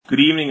Good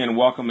evening and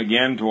welcome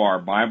again to our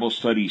Bible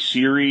study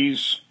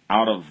series,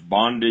 Out of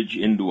Bondage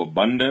into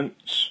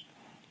Abundance.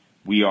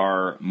 We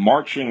are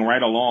marching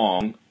right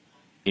along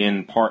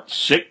in part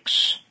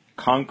 6,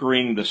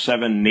 Conquering the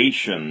 7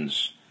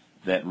 Nations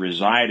that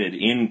resided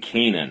in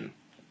Canaan.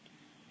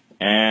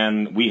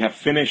 And we have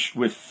finished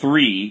with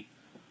 3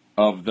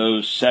 of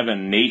those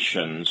 7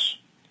 nations,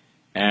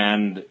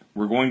 and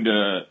we're going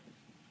to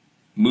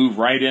move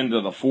right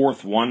into the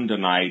 4th one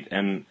tonight.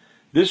 And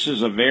this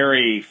is a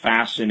very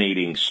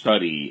fascinating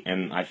study,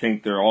 and I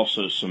think there are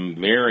also some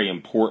very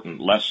important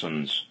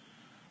lessons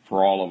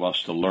for all of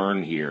us to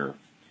learn here.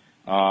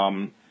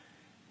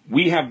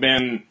 We have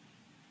been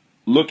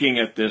looking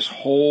at this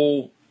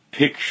whole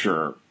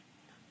picture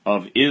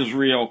of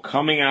Israel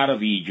coming out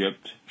of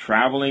Egypt,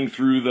 traveling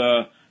through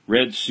the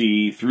Red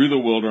Sea, through the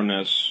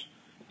wilderness,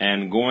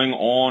 and going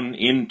on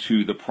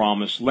into the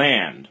Promised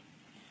Land.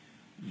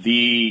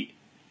 The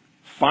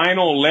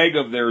final leg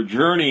of their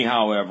journey,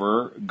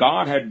 however,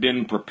 God had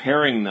been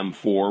preparing them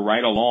for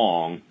right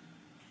along,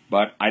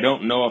 but I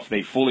don't know if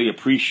they fully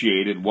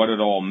appreciated what it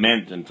all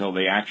meant until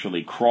they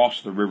actually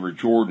crossed the River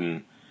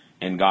Jordan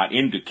and got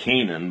into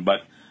Canaan.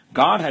 But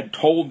God had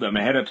told them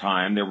ahead of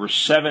time there were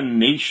 7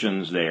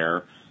 nations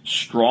there,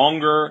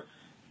 stronger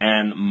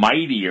and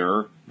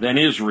mightier than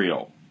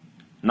Israel.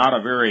 Not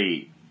a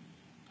very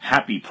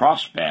happy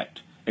prospect,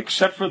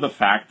 except for the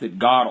fact that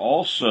God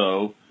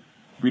also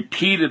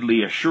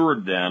repeatedly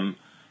assured them,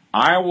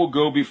 I will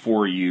go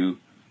before you,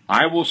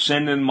 I will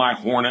send in my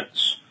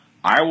hornets,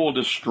 I will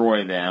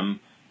destroy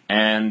them,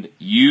 and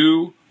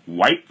you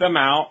wipe them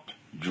out,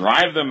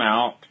 drive them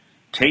out,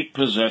 take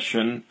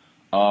possession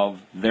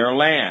of their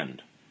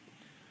land.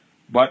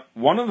 But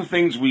one of the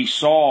things we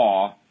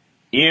saw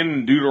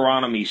in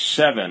Deuteronomy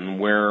 7,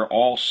 where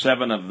all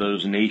 7 of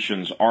those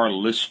nations are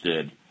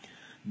listed,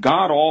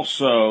 God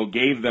also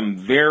gave them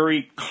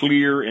very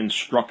clear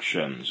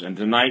instructions, and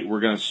tonight we're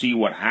going to see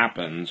what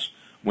happens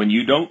when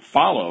you don't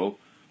follow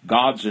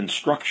God's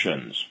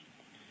instructions.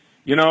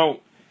 You know,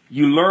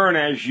 you learn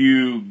as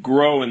you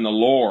grow in the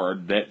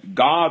Lord that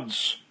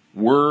God's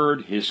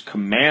Word, His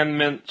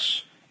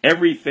commandments,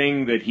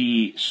 everything that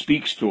He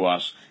speaks to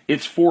us,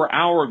 it's for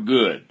our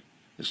good.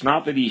 It's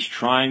not that He's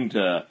trying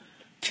to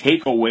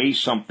take away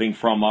something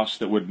from us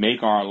that would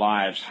make our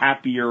lives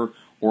happier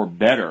or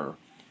better.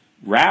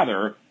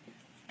 Rather,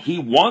 He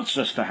wants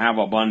us to have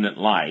abundant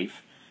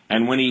life,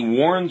 and when He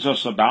warns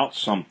us about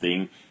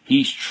something,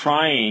 He's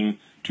trying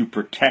to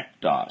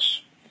protect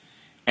us.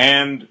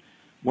 And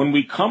when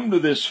we come to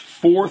this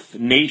 4th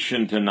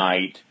nation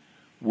tonight,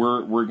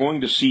 we're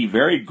going to see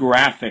very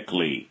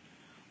graphically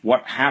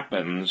what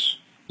happens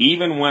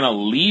even when a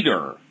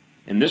leader,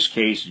 in this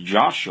case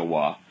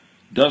Joshua,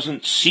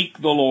 doesn't seek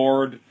the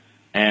Lord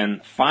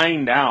and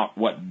find out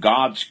what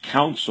God's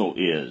counsel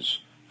is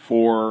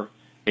for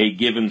a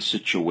given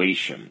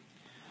situation.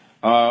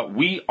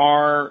 We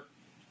are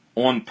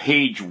on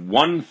page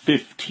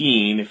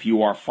 115 if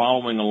you are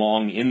following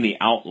along in the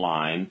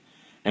outline.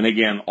 And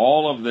again,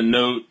 all of the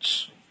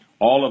notes,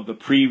 all of the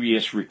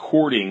previous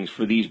recordings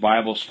for these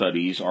Bible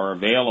studies are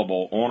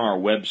available on our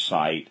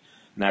website.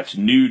 And that's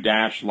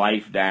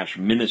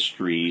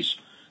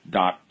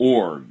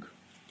new-life-ministries.org.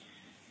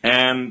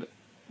 And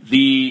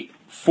the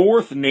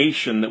 4th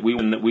nation that we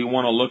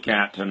want to look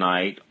at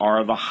tonight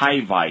are the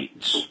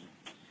Hivites.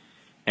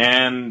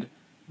 And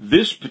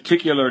this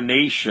particular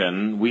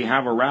nation, we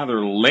have a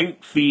rather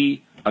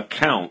lengthy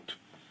account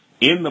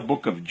in the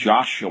book of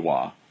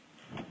Joshua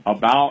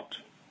about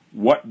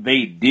what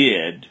they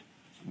did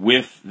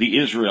with the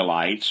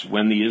Israelites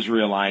when the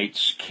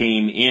Israelites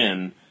came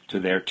in to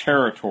their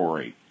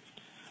territory.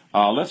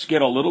 Let's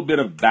get a little bit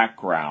of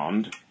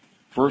background.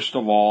 First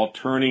of all,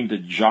 turning to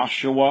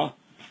Joshua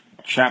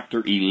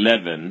chapter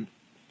 11,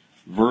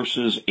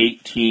 verses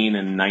 18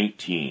 and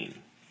 19.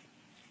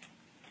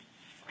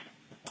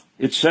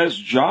 It says,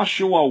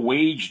 Joshua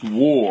waged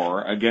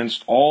war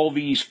against all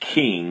these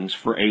kings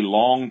for a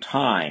long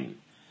time,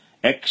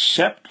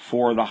 except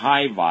for the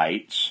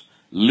Hivites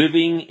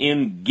living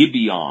in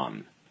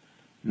Gibeon.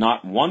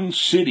 Not one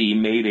city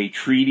made a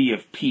treaty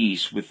of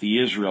peace with the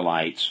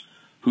Israelites,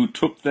 who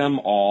took them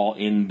all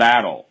in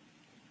battle.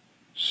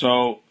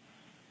 So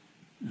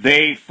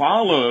they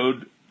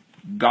followed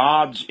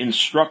God's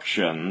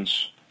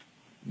instructions,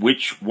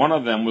 which one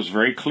of them was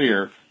very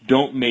clear,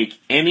 don't make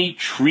any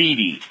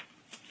treaty.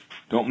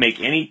 Don't make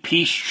any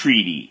peace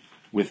treaty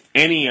with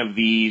any of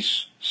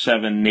these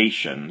 7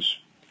 nations.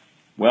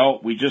 Well,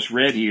 we just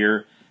read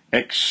here,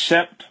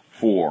 except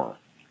for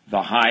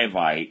the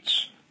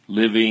Hivites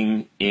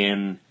living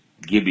in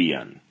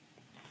Gibeon.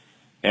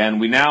 And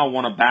we now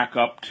want to back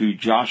up to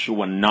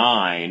Joshua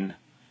 9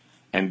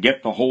 and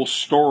get the whole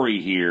story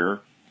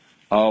here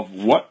of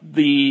what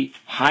the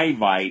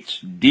Hivites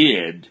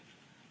did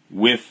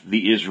with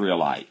the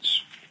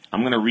Israelites.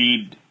 I'm going to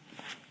read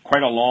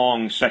quite a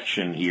long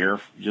section here.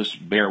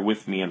 Just bear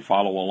with me and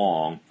follow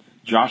along.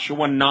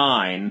 Joshua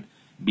 9,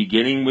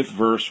 beginning with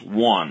verse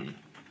 1.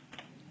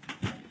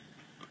 It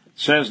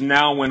says,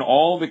 Now when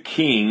all the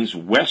kings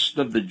west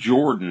of the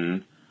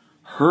Jordan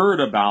heard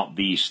about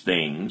these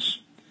things,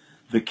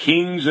 the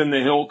kings in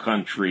the hill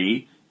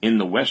country, in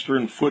the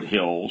western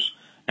foothills,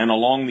 and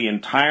along the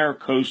entire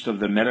coast of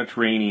the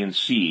Mediterranean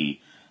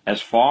Sea,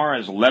 as far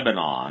as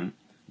Lebanon,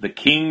 the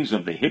kings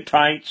of the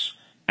Hittites,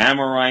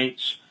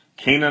 Amorites,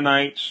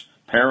 Canaanites,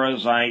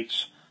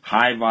 Perizzites,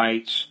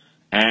 Hivites,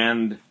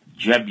 and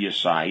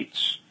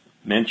Jebusites,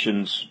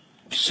 mentions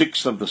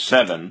 6 of the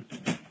 7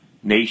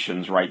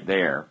 nations right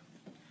there.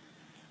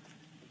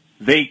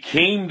 They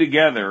came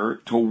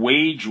together to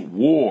wage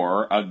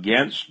war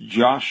against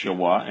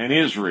Joshua and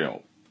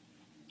Israel.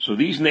 So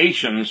these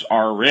nations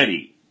are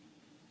ready.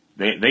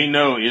 They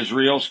know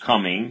Israel's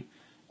coming,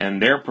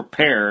 and they're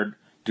prepared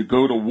to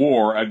go to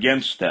war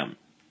against them.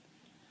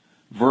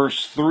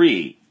 Verse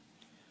 3,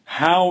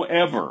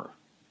 however,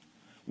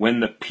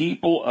 when the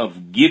people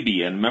of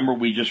Gibeon, remember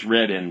we just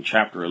read in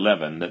chapter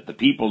 11 that the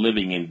people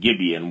living in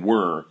Gibeon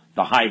were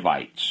the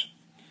Hivites.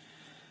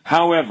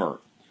 However,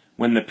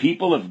 when the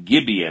people of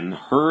Gibeon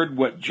heard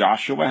what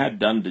Joshua had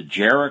done to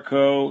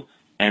Jericho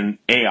and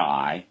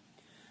Ai,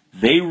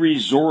 they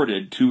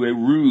resorted to a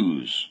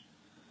ruse.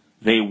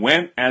 They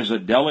went as a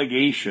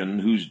delegation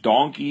whose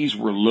donkeys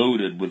were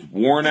loaded with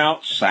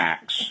worn-out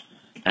sacks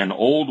and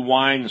old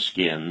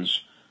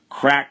wineskins,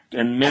 cracked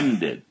and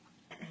mended.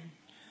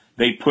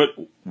 They put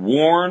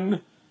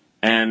worn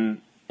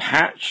and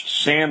patched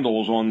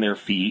sandals on their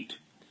feet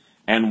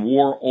and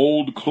wore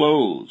old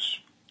clothes.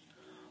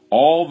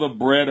 All the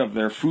bread of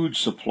their food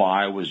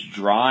supply was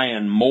dry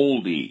and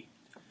moldy.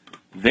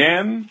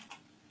 Then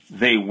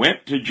they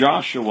went to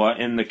Joshua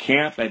in the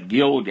camp at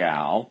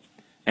Gilgal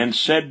and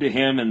said to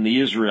him and the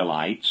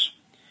Israelites,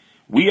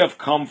 "We have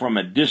come from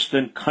a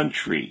distant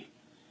country.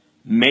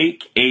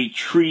 Make a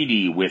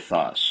treaty with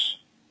us."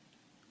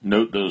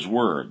 Note those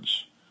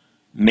words.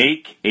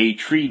 Make a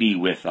treaty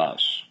with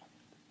us.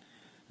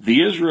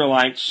 The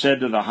Israelites said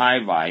to the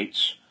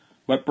Hivites,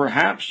 "But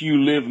perhaps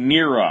you live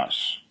near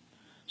us.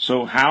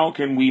 So how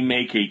can we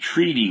make a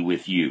treaty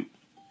with you?"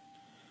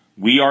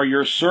 "We are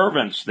your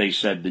servants," they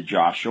said to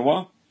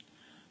Joshua.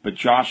 But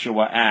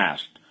Joshua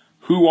asked,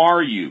 "Who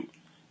are you,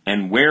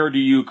 and where do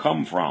you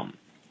come from?"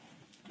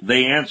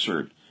 They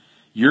answered,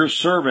 "Your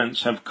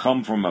servants have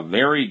come from a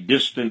very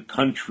distant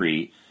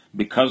country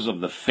because of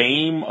the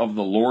fame of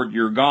the Lord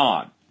your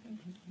God.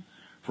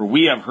 For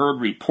we have heard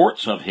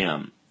reports of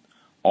him,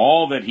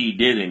 all that he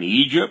did in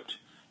Egypt,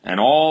 and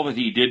all that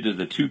he did to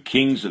the 2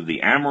 kings of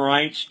the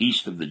Amorites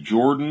east of the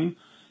Jordan,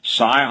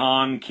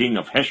 Sihon, king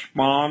of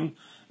Heshbon,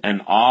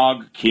 and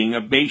Og, king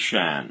of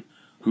Bashan,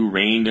 who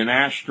reigned in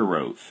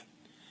Ashtaroth.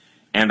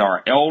 And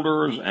our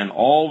elders and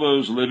all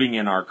those living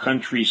in our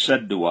country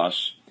said to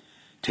us,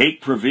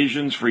 'Take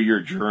provisions for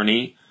your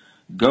journey,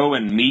 go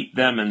and meet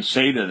them and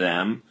say to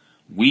them,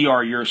 we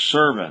are your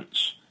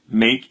servants,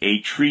 make a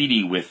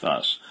treaty with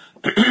us.'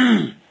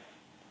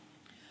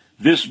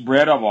 This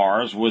bread of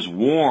ours was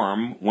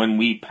warm when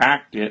we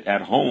packed it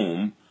at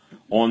home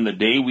on the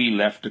day we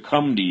left to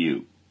come to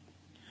you.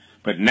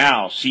 But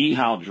now see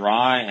how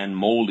dry and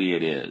moldy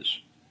it is.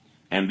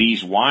 And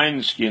these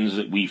wineskins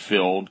that we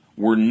filled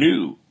were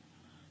new,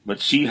 but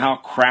see how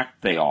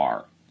cracked they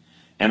are.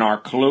 And our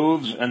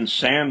clothes and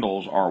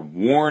sandals are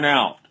worn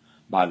out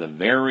by the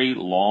very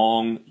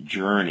long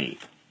journey."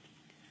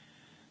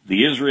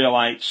 The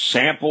Israelites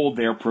sampled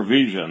their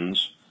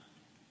provisions.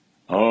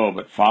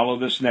 But follow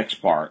this next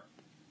part.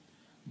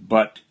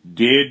 "But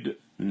did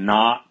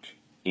not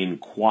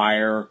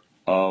inquire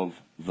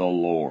of the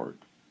Lord."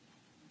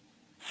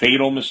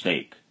 Fatal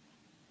mistake.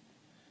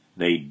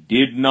 They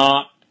did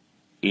not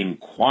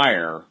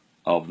inquire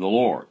of the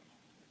Lord.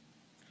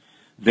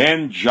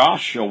 Then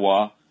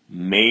Joshua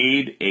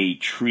made a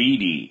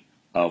treaty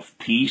of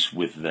peace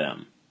with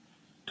them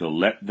to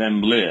let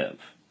them live,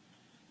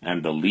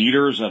 and the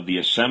leaders of the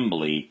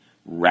assembly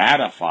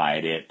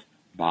ratified it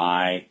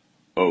by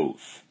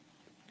oath.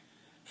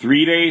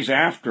 3 days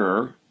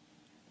after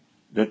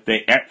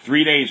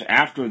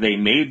they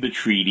made the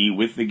treaty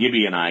with the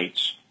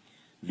Gibeonites,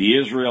 the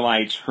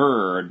Israelites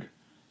heard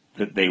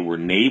that they were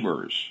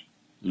neighbors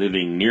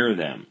living near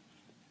them.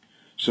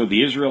 So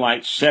the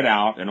Israelites set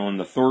out, and on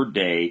the 3rd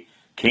day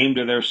came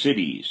to their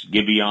cities,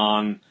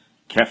 Gibeon,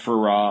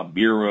 Kephirah,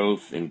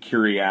 Beeroth, and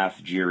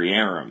Kiriath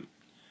Jearim.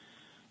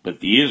 But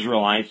the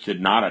Israelites did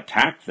not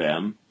attack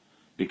them,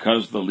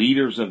 because the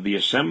leaders of the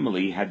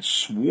assembly had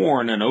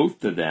sworn an oath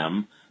to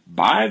them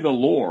by the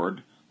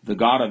Lord, the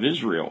God of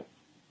Israel.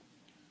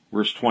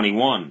 Verse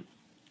 21,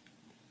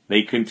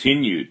 they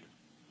continued,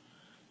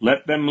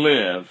 "Let them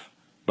live,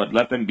 but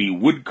let them be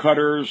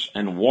woodcutters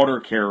and water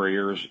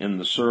carriers in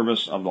the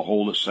service of the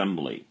whole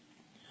assembly."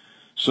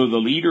 So the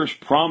leader's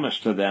promise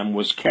to them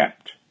was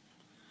kept.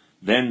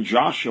 Then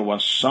Joshua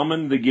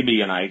summoned the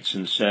Gibeonites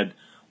and said,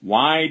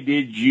 "Why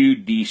did you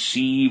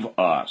deceive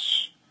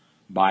us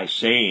by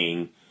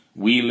saying,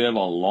 'We live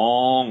a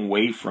long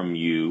way from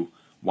you,'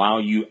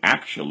 while you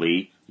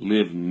actually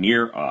live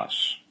near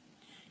us?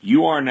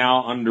 You are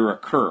now under a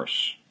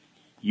curse.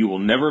 You will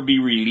never be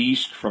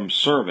released from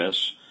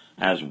service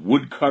as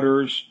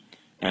woodcutters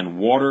and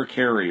water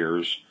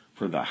carriers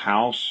for the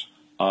house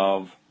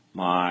of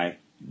my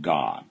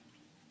God.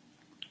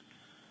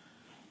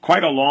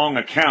 Quite a long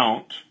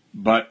account,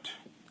 but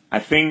I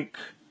think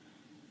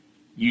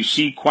you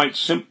see quite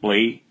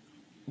simply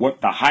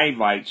what the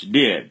Hivites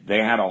did. They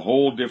had a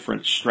whole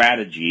different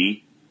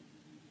strategy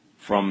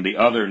from the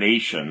other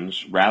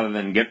nations. Rather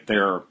than get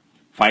their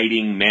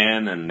fighting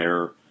men and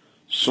their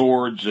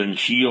swords and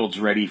shields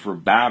ready for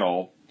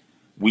battle,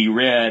 we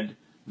read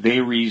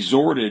they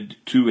resorted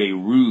to a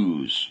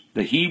ruse.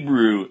 The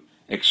Hebrew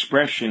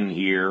expression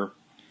here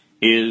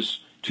is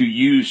to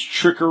use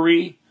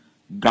trickery,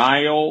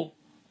 guile,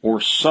 or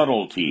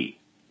subtlety.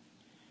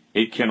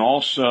 It can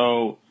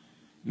also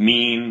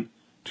mean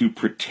to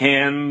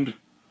pretend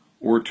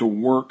or to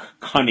work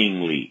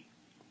cunningly.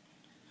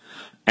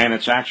 And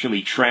it's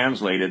actually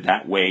translated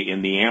that way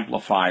in the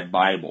Amplified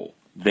Bible.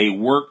 They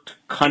worked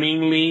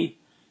cunningly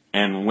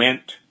and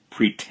went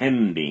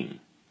pretending.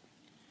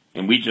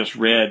 And we just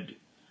read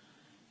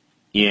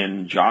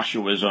in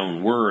Joshua's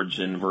own words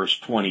in verse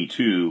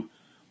 22,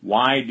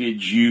 "Why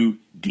did you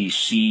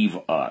deceive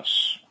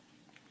us?"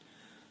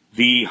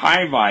 The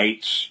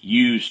Hivites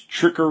used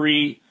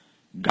trickery,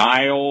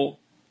 guile,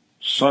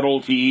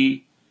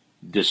 subtlety,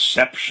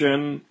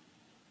 deception,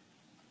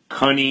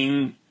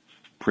 cunning,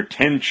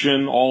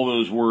 pretension, all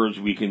those words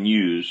we can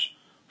use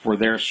for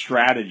their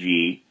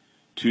strategy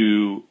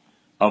to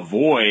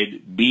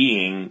avoid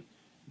being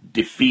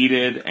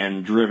defeated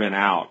and driven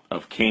out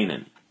of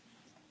Canaan.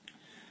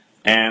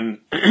 And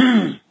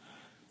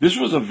this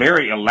was a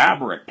very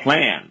elaborate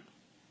plan.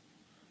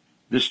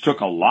 This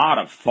took a lot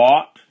of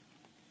thought.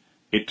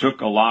 It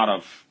took a lot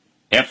of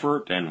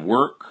effort and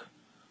work,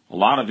 a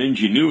lot of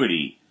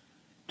ingenuity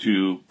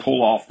to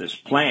pull off this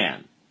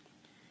plan.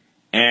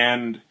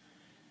 And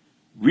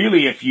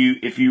really, if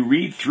you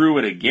read through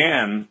it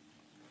again,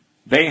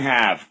 they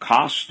have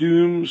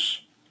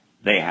costumes,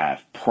 they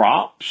have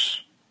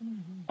props.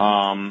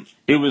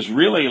 It was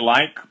really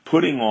like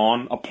putting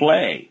on a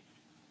play.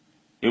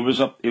 It was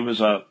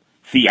a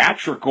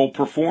theatrical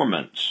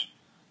performance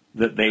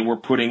that they were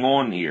putting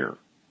on here.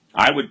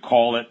 I would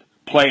call it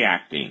play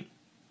acting.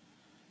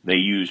 They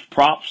used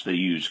props. They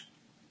used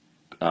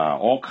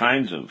all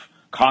kinds of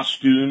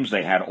costumes.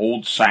 They had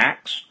old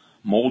sacks,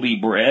 moldy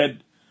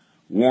bread,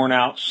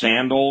 worn-out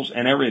sandals,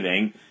 and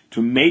everything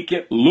to make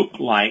it look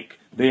like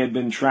they had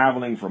been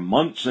traveling for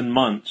months and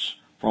months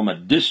from a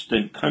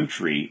distant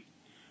country,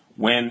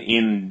 when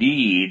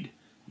indeed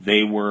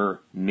they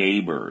were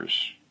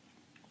neighbors,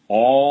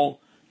 all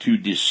to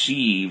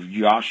deceive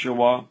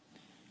Joshua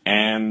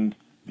and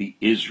the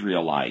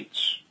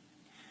Israelites.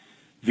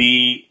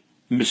 The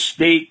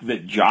mistake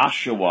that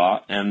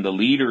Joshua and the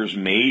leaders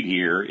made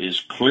here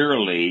is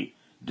clearly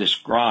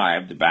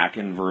described back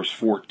in verse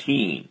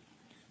 14.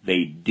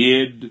 They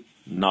did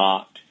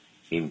not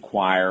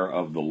inquire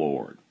of the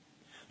Lord.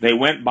 They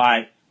went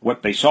by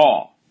what they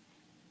saw.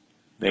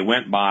 They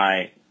went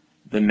by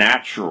the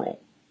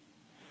natural.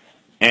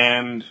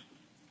 And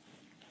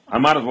I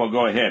might as well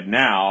go ahead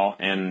now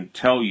and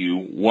tell you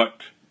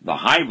what the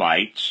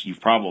Hivites,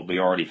 you've probably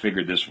already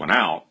figured this one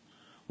out,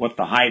 what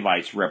the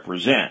Hivites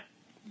represent.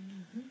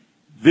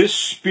 This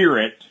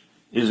spirit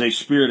is a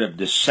spirit of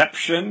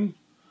deception,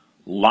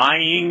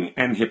 lying,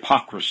 and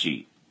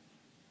hypocrisy.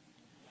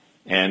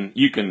 And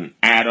you can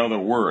add other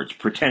words,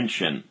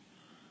 pretension,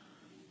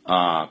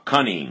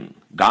 cunning,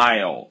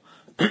 guile,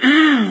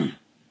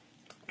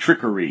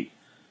 trickery.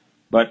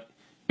 But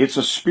it's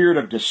a spirit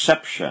of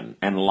deception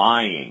and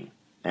lying.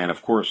 And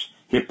of course,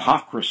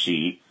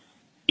 hypocrisy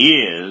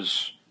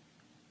is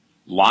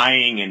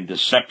lying and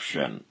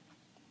deception.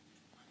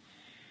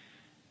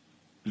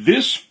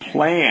 This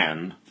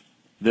plan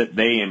that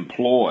they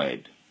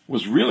employed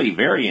was really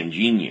very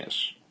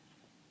ingenious,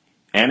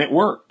 and it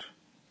worked.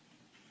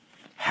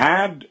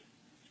 Had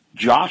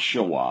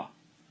Joshua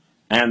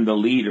and the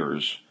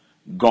leaders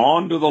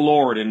gone to the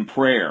Lord in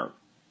prayer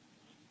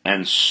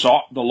and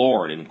sought the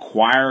Lord,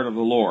 inquired of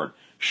the Lord,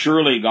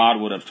 surely God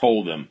would have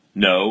told them,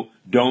 no,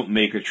 don't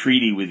make a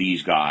treaty with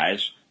these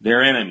guys,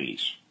 they're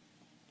enemies.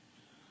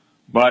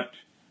 But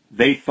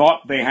they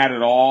thought they had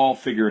it all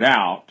figured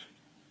out,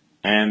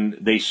 and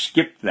they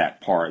skipped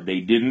that part. They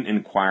didn't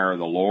inquire of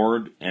the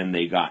Lord, and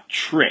they got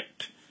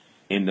tricked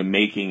into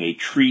making a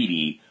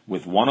treaty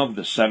with one of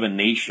the 7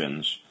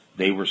 nations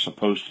they were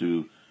supposed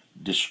to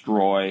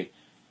destroy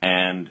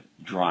and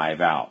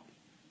drive out.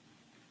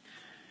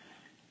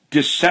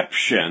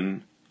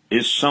 Deception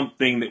is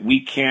something that we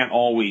can't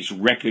always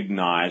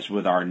recognize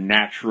with our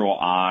natural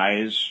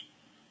eyes,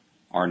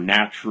 our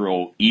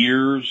natural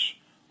ears,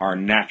 our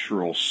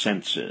natural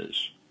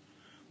senses.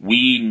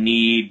 We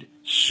need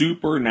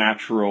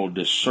supernatural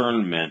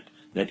discernment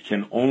that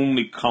can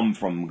only come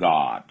from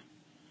God.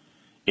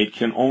 It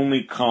can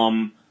only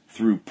come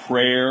through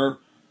prayer,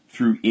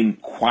 through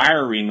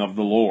inquiring of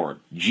the Lord.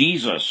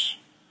 Jesus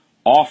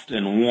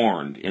often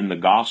warned in the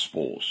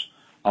Gospels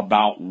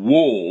about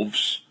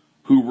wolves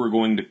who were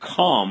going to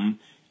come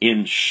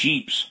in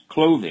sheep's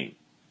clothing.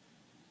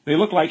 They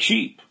look like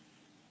sheep.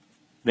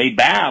 They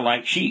baa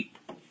like sheep.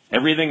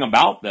 Everything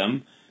about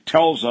them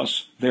tells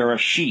us they're a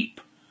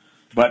sheep.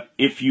 But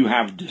if you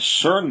have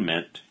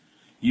discernment,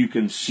 you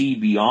can see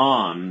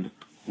beyond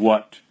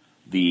what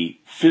the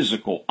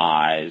physical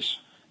eyes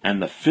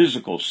and the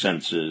physical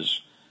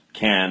senses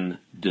can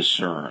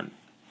discern.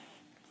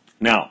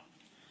 Now,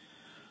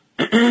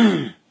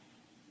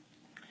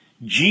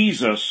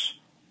 Jesus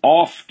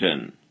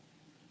often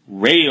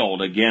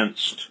railed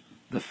against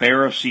the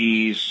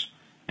Pharisees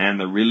and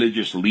the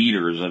religious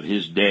leaders of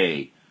his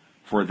day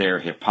for their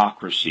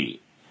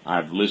hypocrisy.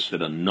 I've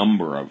listed a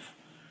number of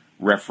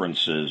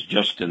references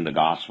just in the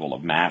Gospel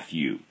of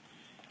Matthew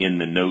in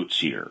the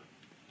notes here.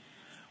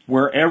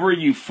 Wherever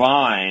you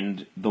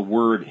find the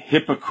word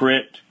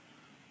hypocrite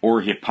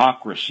or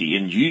hypocrisy,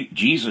 and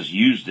Jesus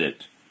used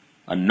it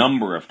a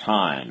number of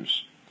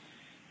times,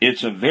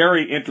 it's a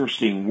very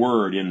interesting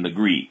word in the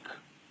Greek,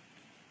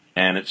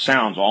 and it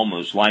sounds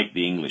almost like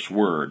the English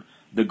word.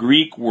 The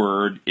Greek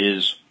word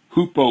is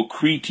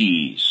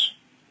hypokrites,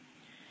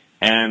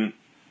 and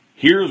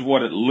here's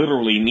what it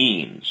literally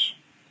means.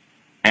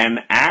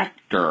 An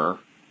actor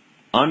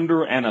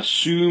under an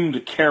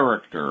assumed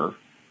character,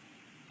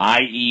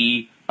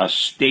 i.e., a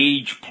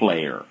stage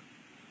player,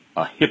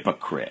 a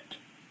hypocrite.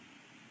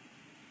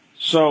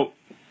 So,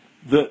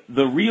 the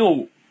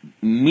real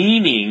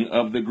meaning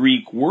of the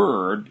Greek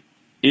word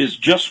is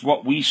just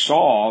what we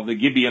saw the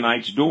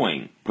Gibeonites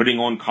doing, putting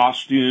on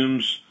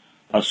costumes,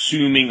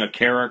 assuming a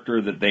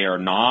character that they are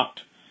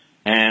not,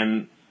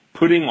 and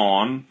putting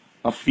on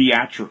a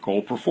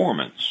theatrical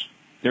performance.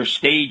 They're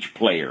stage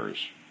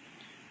players.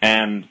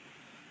 And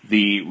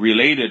the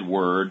related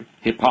word,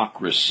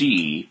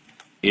 hypocrisy,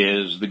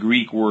 is the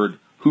Greek word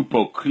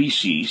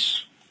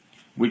hypokrisis,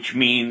 which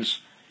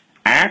means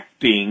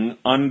acting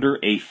under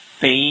a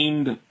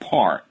feigned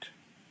part,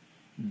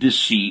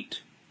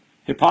 deceit,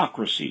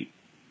 hypocrisy.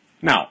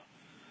 Now,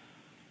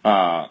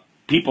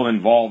 people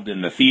involved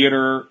in the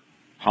theater,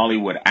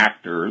 Hollywood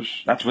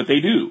actors, that's what they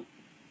do.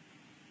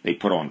 They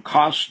put on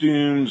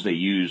costumes, they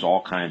use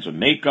all kinds of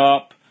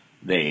makeup,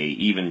 they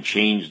even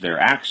change their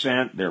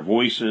accent, their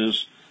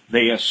voices.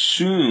 They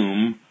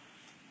assume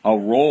a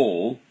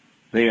role,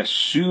 they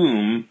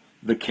assume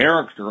the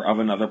character of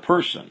another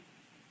person.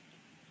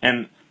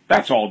 And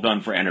that's all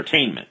done for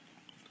entertainment.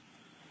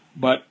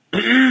 But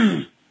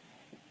in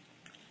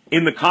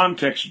the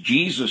context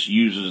Jesus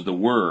uses the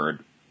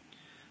word,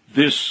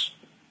 this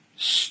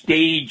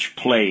stage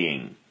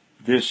playing,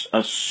 this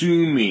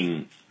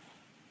assuming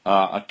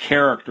a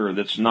character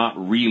that's not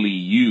really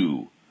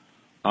you,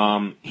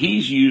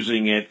 he's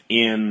using it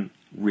in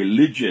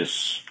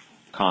religious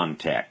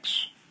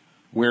contexts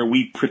where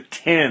we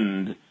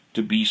pretend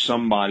to be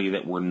somebody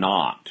that we're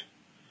not.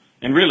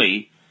 And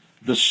really,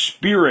 the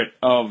spirit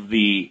of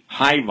the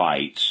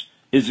Hivites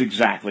is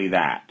exactly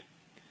that.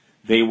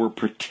 They were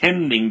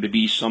pretending to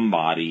be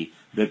somebody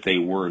that they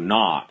were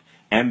not,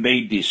 and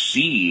they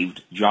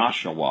deceived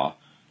Joshua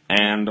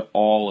and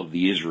all of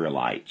the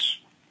Israelites.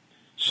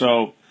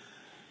 So,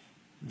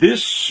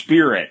 this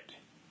spirit,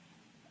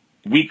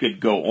 we could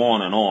go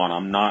on and on.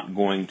 I'm not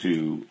going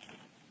to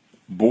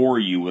bore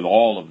you with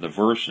all of the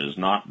verses,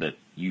 not that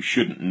you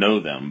shouldn't know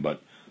them,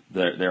 but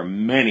there are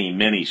many,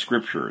 many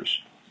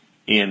scriptures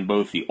in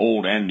both the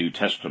Old and New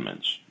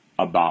Testaments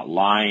about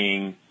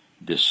lying,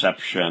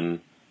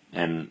 deception,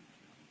 and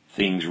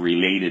things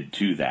related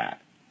to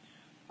that.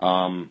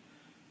 I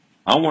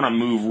want to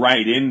move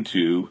right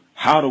into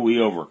how do we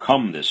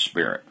overcome this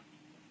spirit.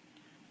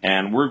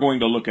 And we're going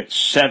to look at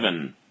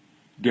 7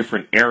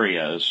 different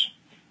areas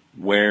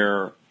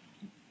where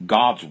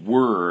God's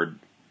Word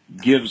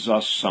gives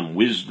us some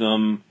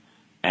wisdom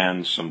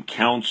and some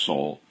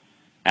counsel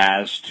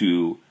as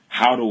to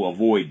how to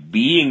avoid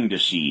being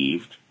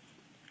deceived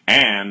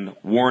and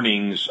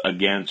warnings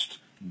against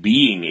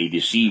being a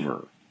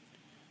deceiver,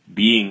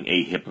 being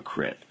a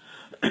hypocrite.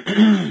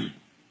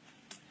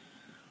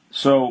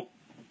 So,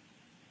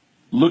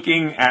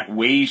 looking at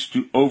ways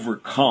to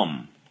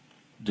overcome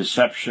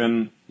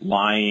deception,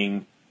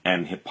 lying,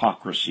 and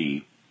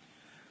hypocrisy,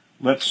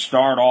 let's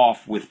start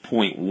off with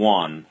point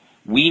 1.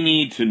 We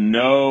need to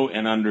know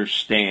and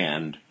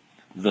understand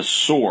the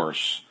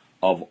source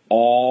of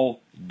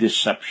all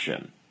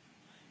deception.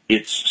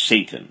 It's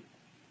Satan.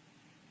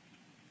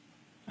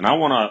 And I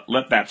want to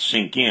let that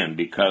sink in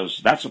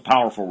because that's a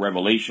powerful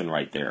revelation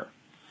right there.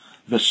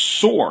 The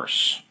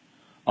source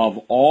of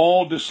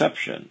all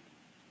deception,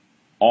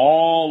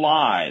 all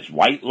lies,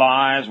 white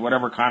lies,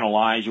 whatever kind of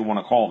lies you want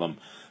to call them,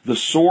 the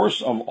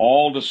source of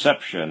all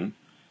deception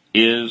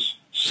is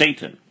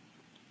Satan.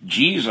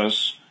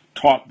 Jesus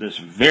taught this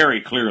very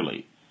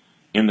clearly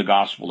in the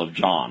Gospel of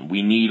John.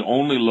 We need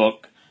only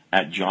look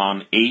at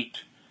John 8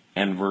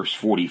 and verse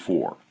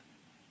 44.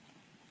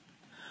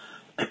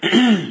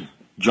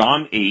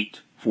 John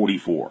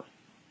 8:44.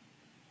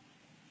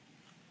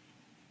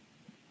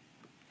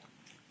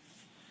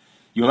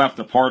 You'll have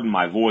to pardon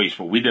my voice,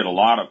 but we did a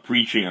lot of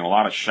preaching and a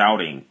lot of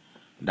shouting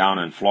down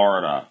in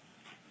Florida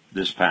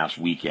this past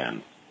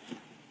weekend.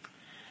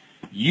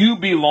 You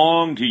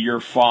belong to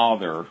your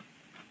father,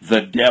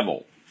 the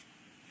devil,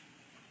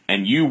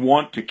 and you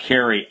want to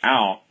carry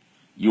out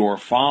your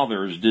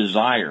father's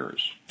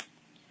desires.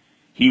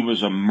 He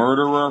was a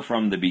murderer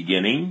from the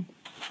beginning.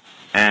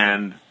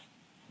 and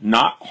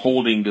not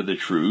holding to the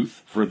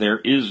truth, for there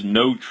is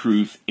no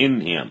truth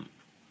in him.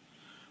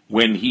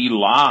 When he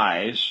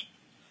lies,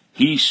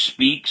 he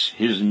speaks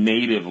his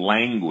native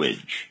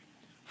language,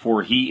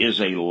 for he is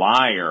a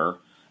liar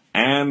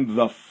and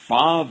the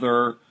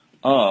father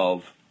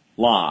of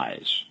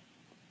lies.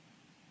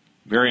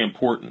 Very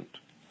important.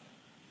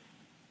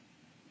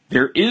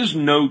 There is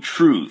no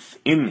truth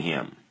in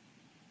him.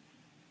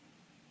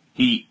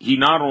 He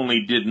not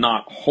only did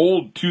not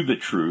hold to the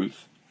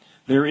truth,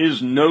 there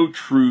is no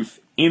truth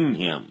in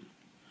him.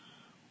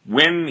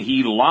 When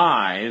he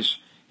lies,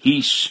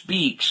 he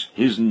speaks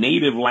his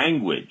native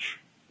language.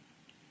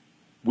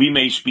 We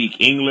may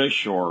speak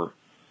English or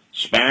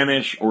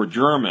Spanish or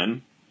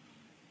German.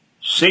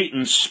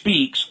 Satan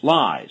speaks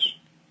lies.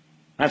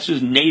 That's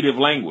his native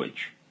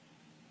language.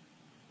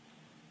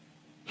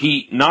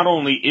 Not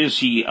only is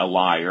he a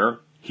liar,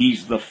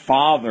 he's the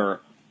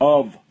father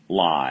of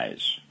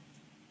lies.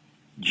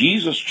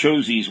 Jesus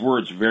chose these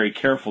words very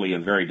carefully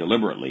and very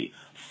deliberately.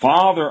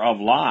 Father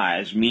of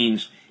lies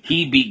means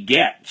he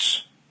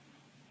begets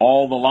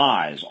all the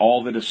lies,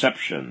 all the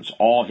deceptions,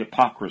 all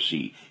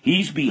hypocrisy.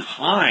 He's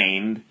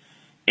behind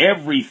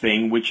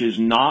everything which is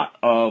not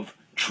of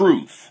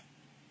truth.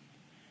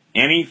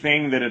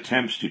 Anything that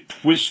attempts to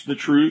twist the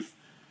truth,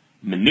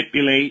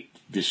 manipulate,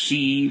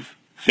 deceive,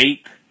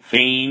 fake,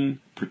 feign,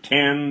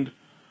 pretend,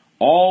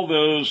 all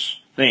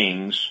those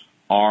things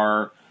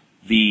are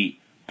the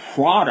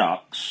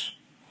products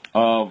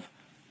of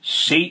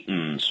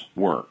Satan's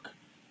work.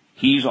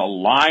 He's a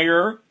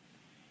liar.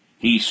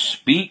 He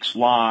speaks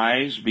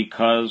lies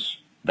because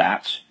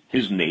that's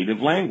his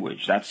native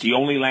language. That's the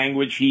only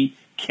language he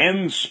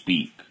can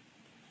speak.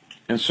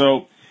 And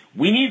so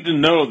we need to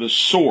know the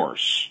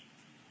source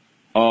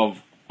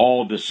of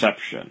all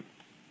deception.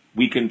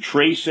 We can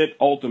trace it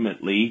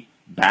ultimately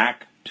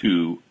back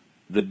to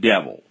the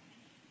devil.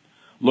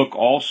 Look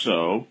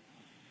also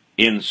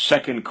in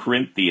 2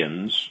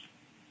 Corinthians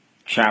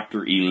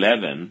chapter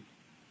 11,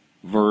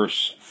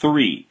 verse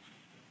 3.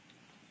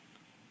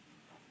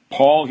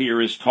 Paul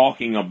here is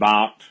talking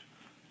about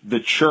the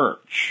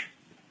church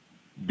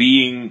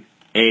being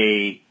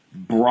a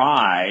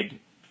bride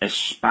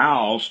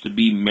espoused to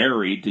be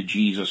married to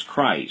Jesus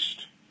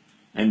Christ.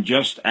 And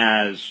just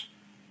as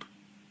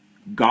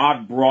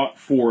God brought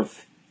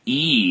forth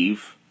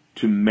Eve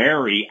to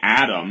marry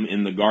Adam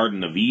in the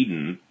Garden of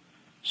Eden,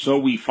 so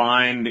we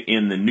find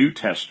in the New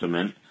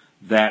Testament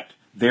that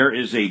there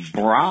is a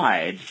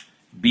bride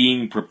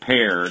being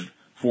prepared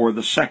for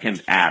the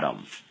second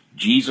Adam.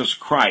 Jesus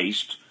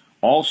Christ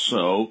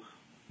also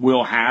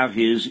will have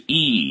his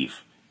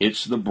Eve.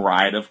 It's the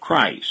bride of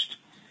Christ.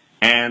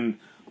 And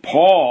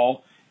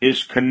Paul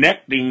is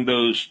connecting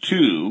those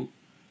two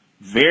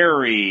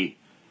very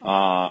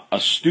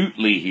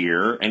astutely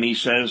here, and he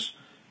says,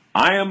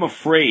 I am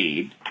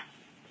afraid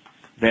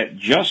that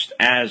just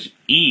as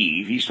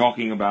Eve, he's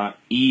talking about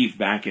Eve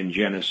back in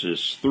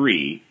Genesis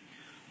 3,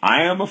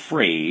 I am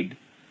afraid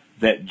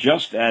that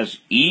just as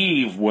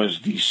Eve was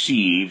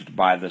deceived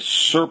by the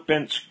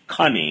serpent's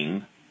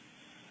cunning,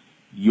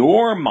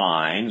 your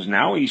minds,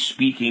 now he's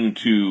speaking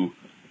to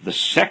the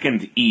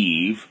second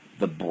Eve,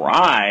 the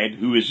bride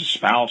who is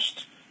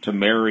espoused to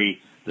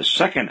marry the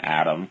second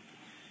Adam,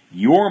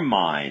 your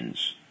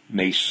minds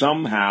may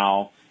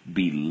somehow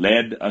be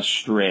led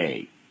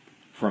astray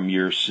from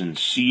your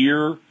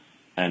sincere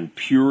and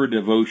pure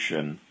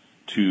devotion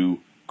to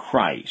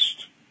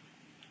Christ.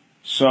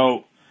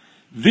 So,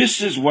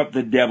 this is what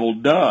the devil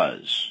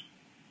does.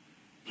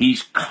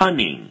 He's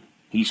cunning.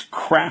 He's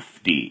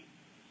crafty.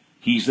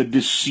 He's a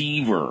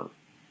deceiver.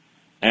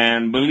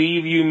 And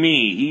believe you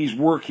me, he's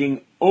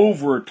working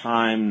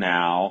overtime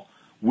now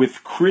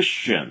with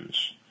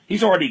Christians.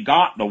 He's already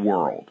got the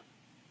world.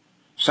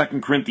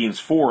 2 Corinthians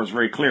 4 is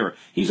very clear.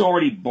 He's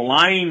already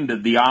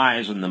blinded the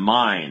eyes and the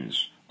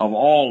minds of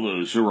all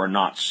those who are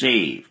not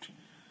saved.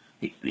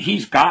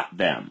 He's got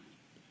them.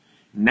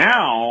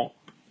 Now,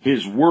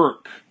 his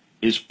work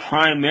is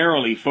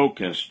primarily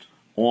focused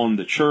on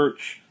the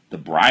church, the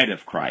bride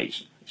of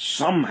Christ,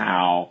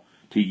 somehow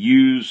to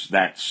use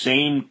that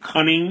same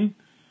cunning,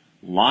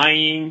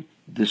 lying,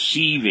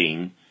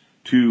 deceiving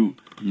to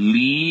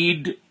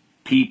lead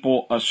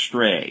people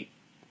astray.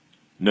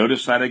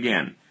 Notice that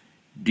again.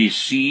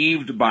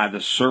 Deceived by the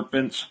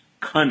serpent's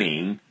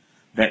cunning,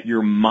 that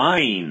your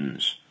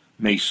minds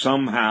may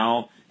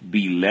somehow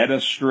be led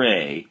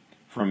astray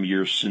from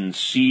your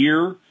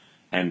sincere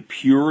and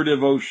pure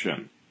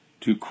devotion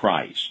to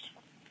Christ.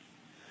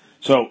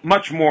 So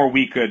much more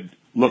we could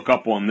look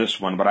up on this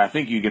one, but I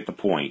think you get the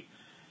point.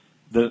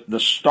 The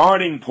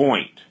starting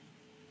point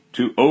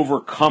to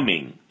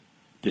overcoming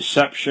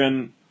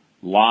deception,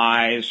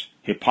 lies,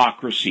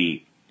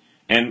 hypocrisy,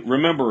 and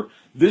remember,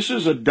 this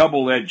is a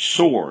double-edged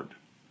sword.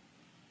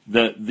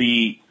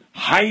 The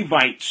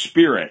Hivite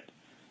spirit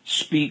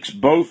speaks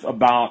both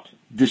about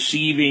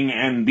deceiving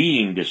and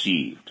being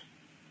deceived.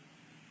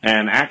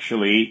 And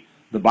actually,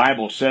 the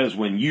Bible says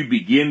when you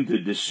begin to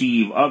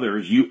deceive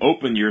others, you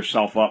open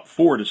yourself up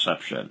for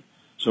deception.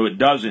 So it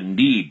does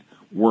indeed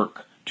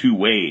work two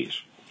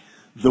ways.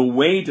 The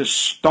way to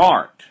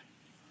start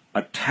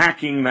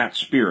attacking that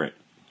spirit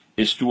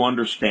is to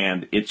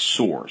understand its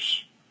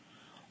source.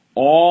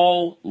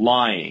 All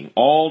lying,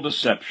 all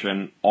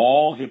deception,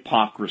 all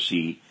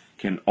hypocrisy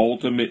can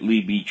ultimately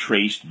be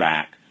traced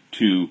back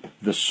to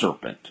the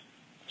serpent,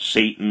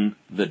 Satan,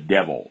 the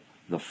devil,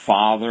 the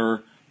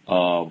father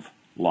of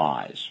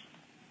lies.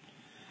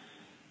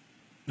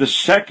 The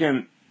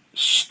second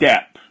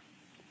step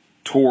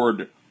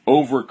toward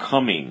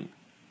overcoming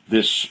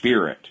this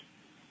spirit,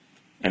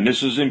 and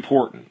this is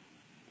important,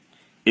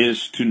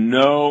 is to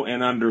know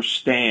and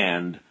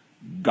understand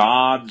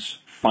God's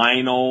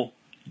final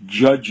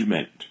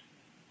judgment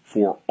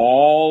for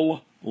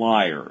all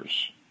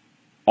liars.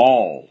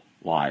 All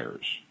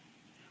liars.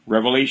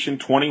 Revelation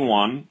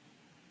 21,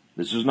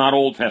 this is not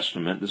Old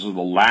Testament, this is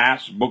the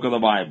last book of the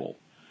Bible.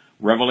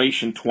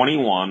 Revelation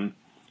 21,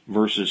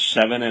 verses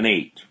 7 and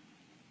 8.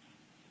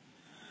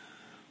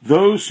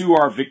 Those who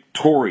are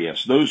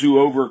victorious, those who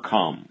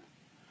overcome,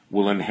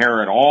 will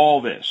inherit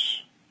all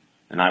this,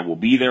 and I will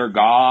be their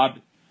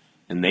God,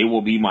 and they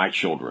will be my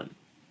children.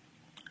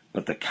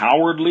 But the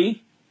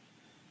cowardly,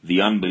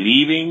 the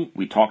unbelieving,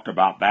 we talked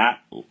about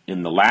that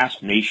in the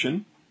last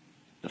nation,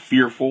 the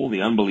fearful,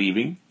 the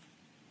unbelieving,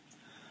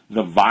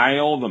 the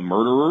vile, the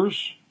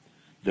murderers,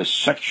 the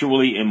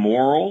sexually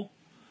immoral,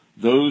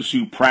 those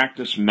who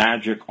practice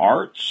magic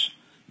arts,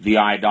 the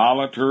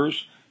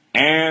idolaters,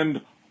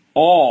 and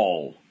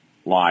all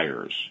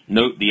liars.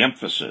 Note the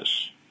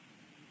emphasis.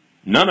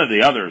 None of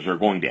the others are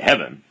going to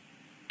heaven.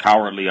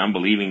 Cowardly,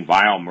 unbelieving,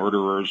 vile,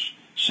 murderers,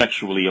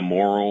 sexually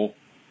immoral,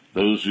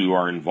 those who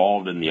are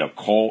involved in the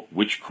occult,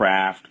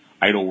 witchcraft,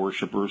 idol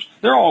worshippers,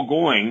 they're all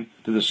going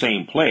to the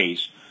same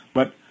place,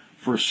 but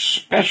for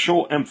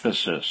special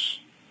emphasis,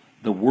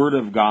 the Word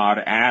of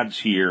God adds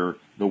here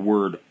the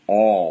word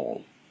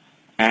all,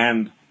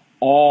 and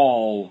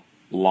all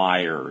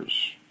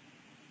liars.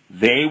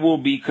 They will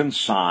be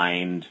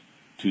consigned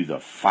to the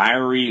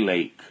fiery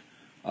lake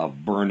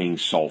of burning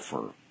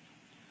sulfur.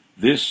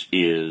 This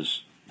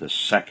is the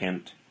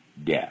second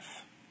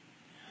death.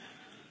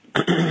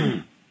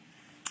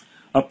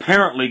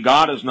 Apparently,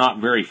 God is not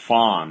very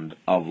fond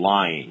of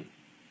lying.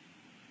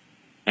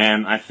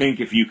 And I think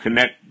if you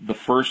connect the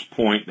first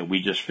point that we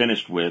just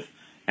finished with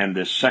and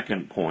this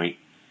second point,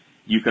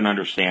 you can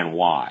understand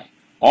why.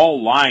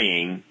 All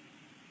lying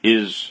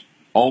is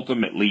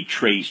ultimately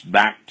traced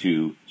back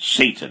to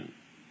Satan,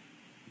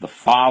 the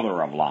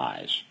father of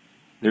lies.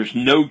 There's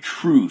no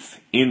truth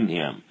in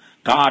him.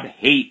 God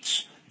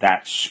hates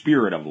that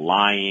spirit of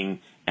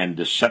lying and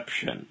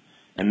deception.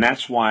 And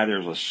that's why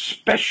there's a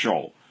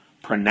special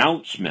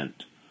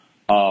pronouncement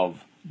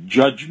of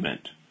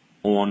judgment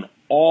on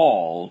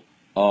all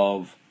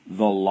of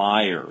the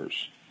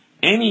liars.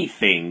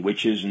 Anything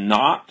which is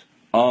not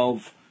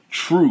of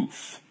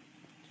truth.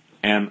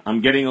 And I'm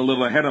getting a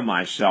little ahead of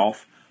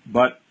myself,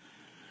 but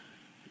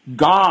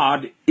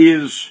God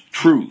is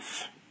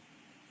truth.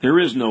 There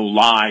is no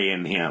lie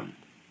in him.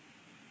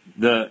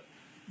 The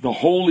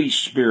Holy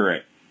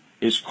Spirit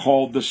is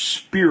called the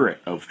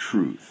Spirit of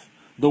truth.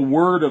 The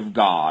Word of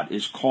God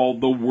is called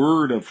the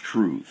Word of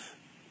truth.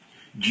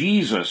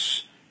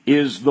 Jesus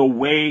is the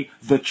way,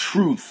 the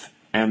truth,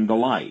 and the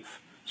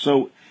life.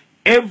 So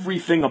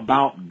everything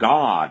about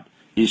God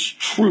is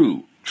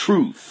true,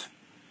 truth.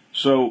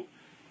 So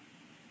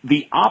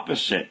the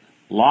opposite,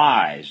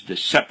 lies,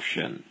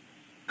 deception,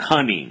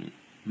 cunning,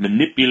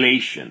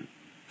 manipulation,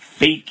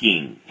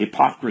 faking,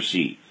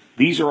 hypocrisy,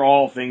 these are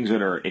all things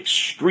that are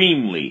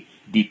extremely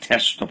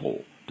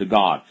detestable to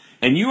God.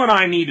 And you and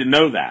I need to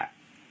know that.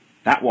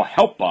 That will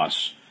help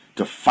us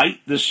to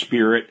fight the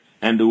spirit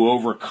and to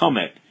overcome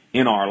it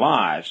in our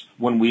lives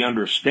when we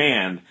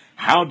understand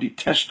how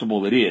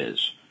detestable it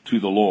is to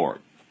the Lord.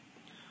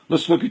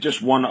 Let's look at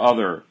just one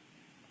other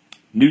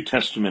New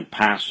Testament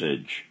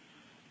passage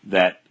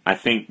that I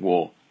think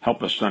will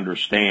help us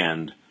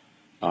understand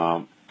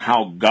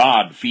how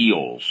God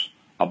feels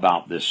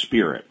about this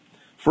spirit.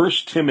 1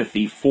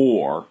 Timothy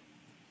 4,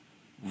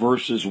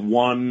 verses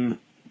 1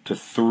 to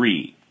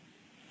 3.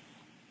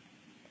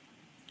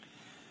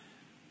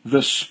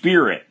 The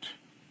Spirit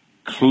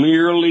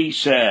clearly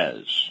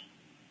says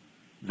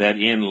that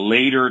in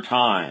later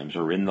times,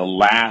 or in the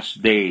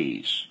last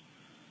days,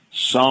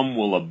 some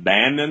will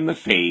abandon the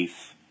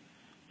faith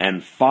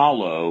and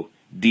follow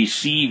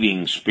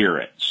deceiving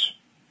spirits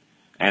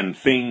and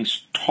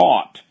things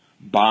taught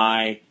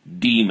by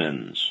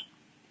demons.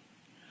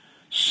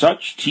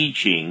 Such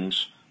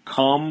teachings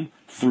come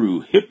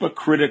through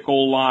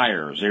hypocritical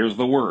liars. There's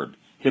the word,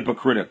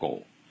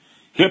 hypocritical.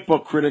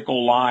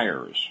 Hypocritical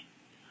liars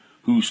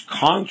whose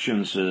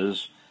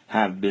consciences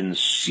have been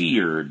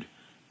seared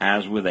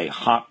as with a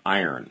hot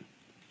iron.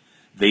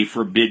 They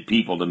forbid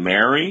people to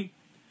marry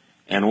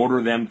and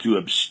order them to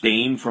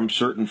abstain from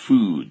certain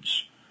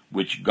foods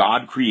which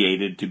God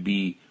created to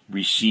be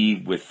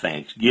received with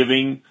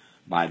thanksgiving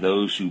by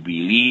those who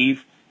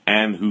believe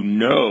and who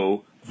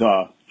know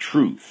the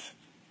truth.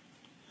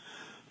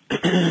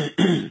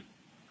 The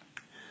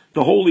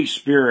Holy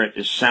Spirit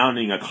is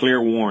sounding a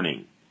clear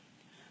warning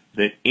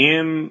that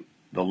in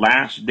the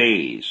last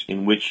days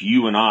in which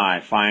you and I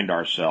find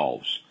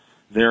ourselves,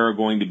 there are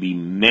going to be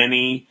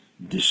many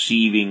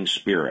deceiving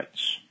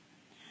spirits.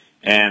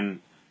 And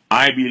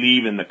I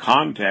believe in the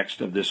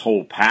context of this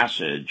whole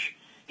passage,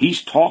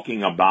 he's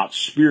talking about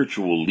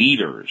spiritual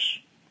leaders,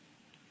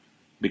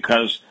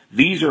 because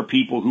these are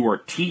people who are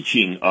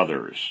teaching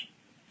others.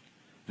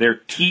 They're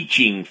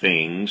teaching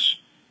things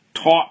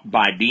taught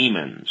by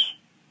demons.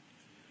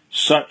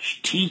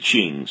 Such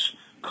teachings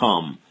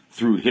come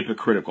through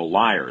hypocritical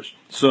liars.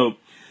 So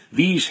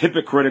these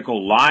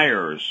hypocritical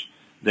liars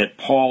that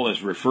Paul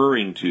is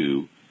referring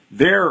to,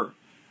 they're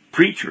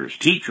preachers,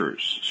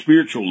 teachers,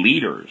 spiritual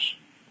leaders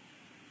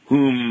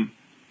whom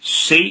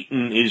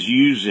Satan is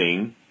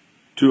using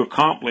to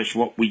accomplish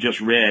what we just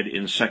read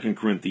in 2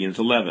 Corinthians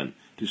 11,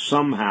 to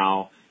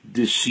somehow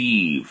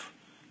deceive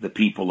the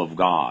people of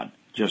God,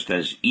 just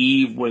as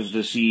Eve was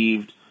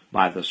deceived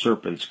by the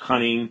serpent's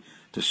cunning,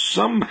 to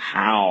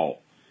somehow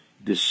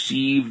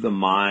deceive the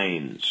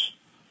minds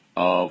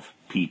of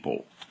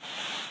people.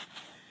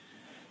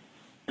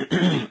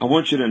 I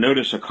want you to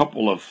notice a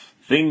couple of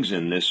things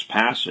in this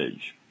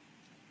passage.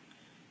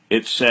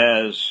 It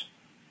says,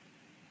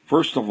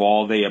 first of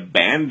all, they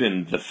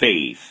abandoned the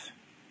faith.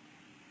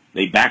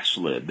 They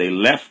backslid. They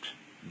left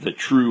the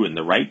true and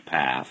the right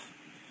path,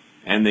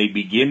 and they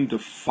begin to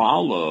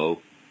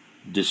follow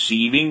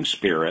deceiving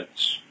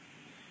spirits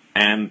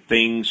and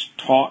things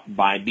taught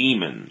by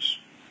demons.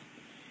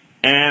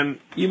 And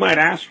you might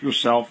ask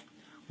yourself,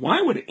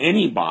 why would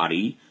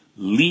anybody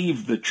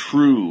leave the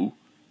true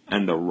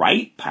and the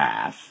right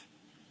path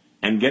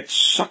and get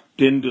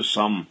sucked into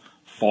some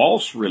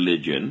false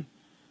religion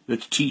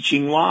that's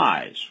teaching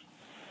lies?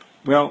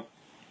 Well,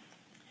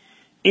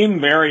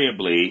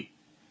 invariably,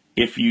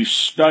 if you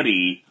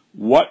study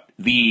what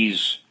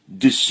these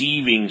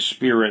deceiving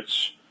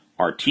spirits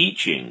are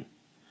teaching,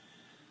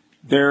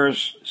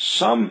 there's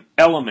some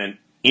element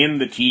in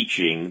the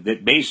teaching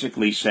that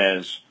basically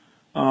says,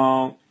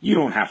 you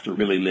don't have to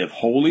really live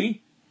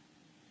holy.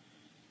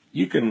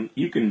 You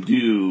can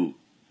do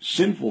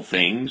sinful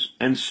things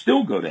and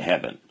still go to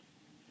heaven.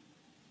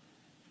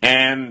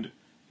 And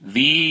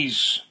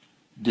these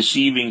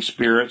deceiving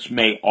spirits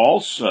may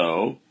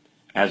also,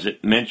 as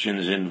it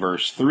mentions in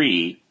verse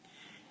 3,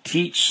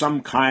 teach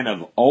some kind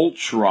of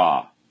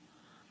ultra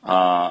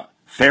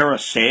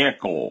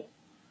pharisaical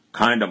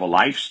kind of a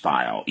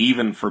lifestyle,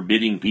 even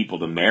forbidding people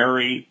to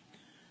marry,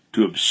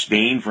 to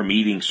abstain from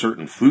eating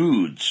certain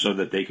foods so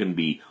that they can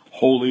be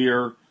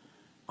holier,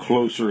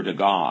 closer to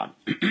God.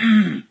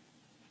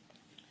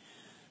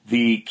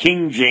 The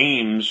King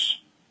James,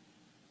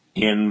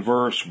 in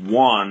verse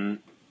 1,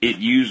 it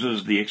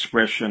uses the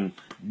expression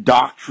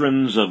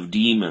doctrines of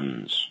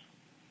demons.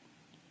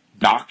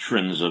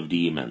 Doctrines of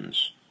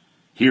demons.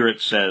 Here it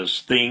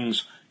says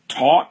things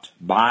taught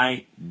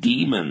by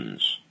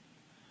demons.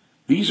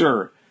 These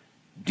are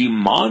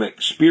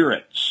demonic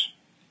spirits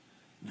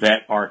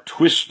that are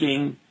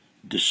twisting,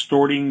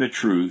 distorting the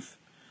truth,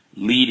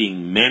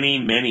 leading many,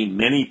 many,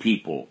 many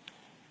people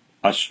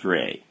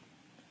astray.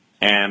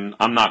 And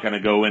I'm not going to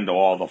go into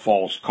all the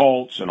false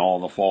cults and all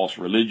the false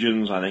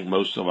religions. I think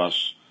most of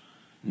us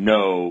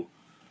know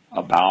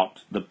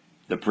about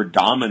the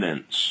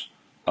predominance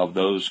of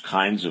those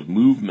kinds of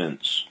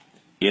movements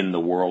in the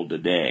world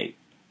today.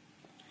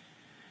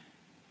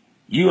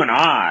 You and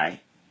I,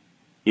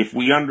 if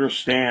we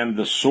understand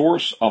the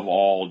source of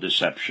all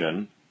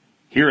deception,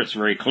 here it's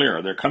very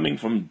clear. They're coming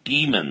from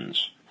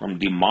demons, from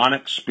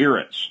demonic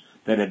spirits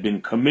that have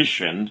been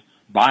commissioned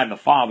by the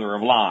father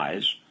of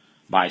lies,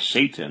 by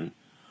Satan.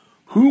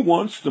 Who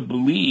wants to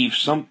believe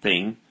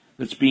something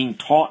that's being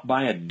taught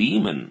by a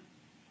demon?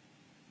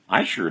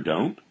 I sure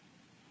don't.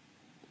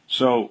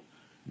 So,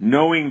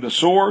 knowing the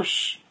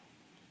source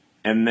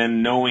and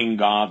then knowing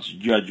God's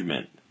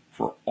judgment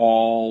for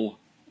all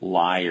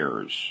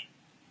liars.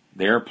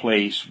 Their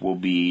place will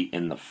be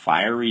in the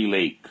fiery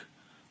lake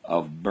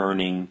of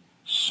burning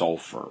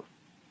sulfur.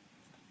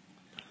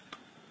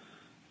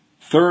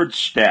 Third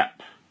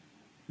step.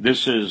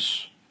 This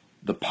is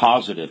the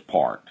positive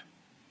part.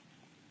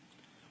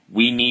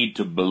 We need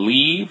to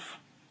believe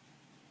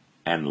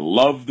and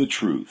love the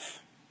truth.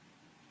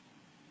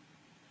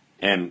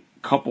 And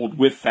coupled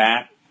with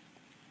that,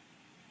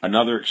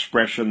 another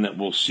expression that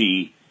we'll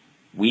see,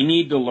 we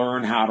need to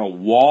learn how to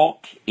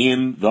walk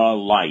in the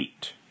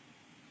light.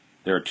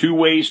 There are two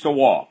ways to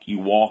walk. You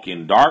walk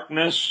in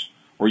darkness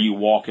or you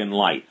walk in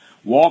light.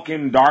 Walk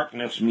in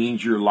darkness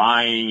means you're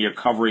lying, you're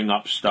covering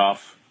up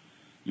stuff,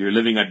 you're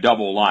living a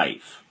double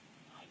life.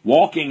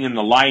 Walking in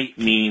the light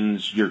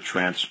means you're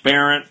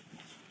transparent,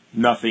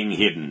 nothing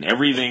hidden.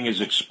 Everything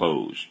is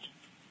exposed.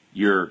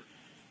 You're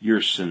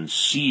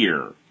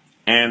sincere.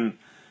 And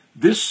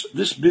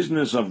this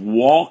business of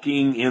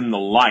walking in the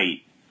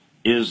light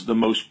is the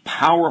most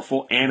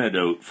powerful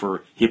antidote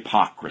for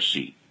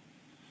hypocrisy.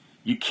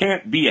 You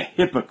can't be a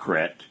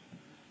hypocrite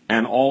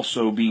and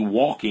also be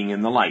walking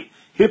in the light.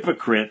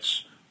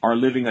 Hypocrites are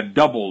living a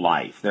double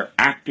life. They're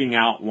acting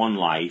out one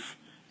life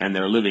and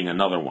they're living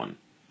another one.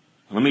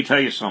 Let me tell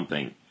you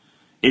something.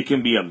 It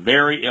can be a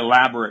very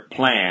elaborate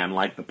plan,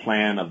 like the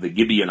plan of the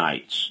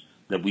Gibeonites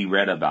that we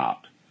read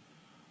about.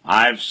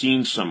 I've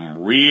seen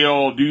some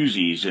real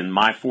doozies in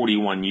my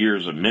 41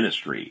 years of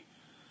ministry.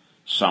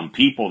 Some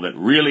people that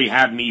really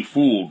had me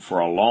fooled for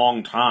a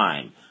long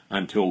time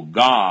until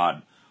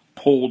God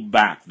pulled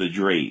back the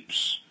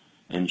drapes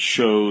and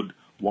showed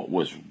what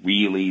was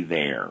really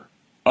there.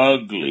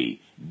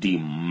 Ugly,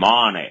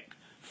 demonic,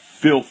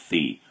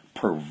 filthy,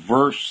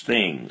 perverse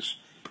things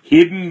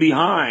hidden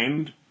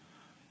behind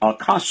a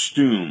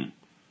costume,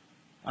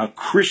 a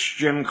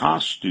Christian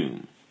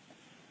costume.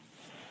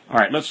 All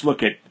right, let's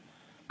look at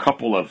a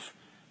couple of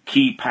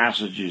key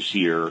passages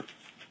here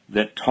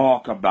that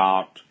talk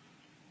about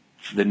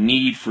the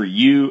need for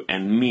you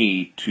and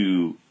me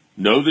to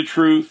know the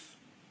truth,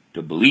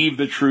 to believe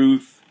the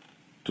truth,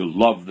 to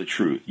love the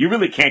truth. You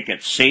really can't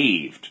get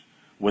saved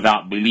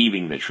without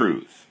believing the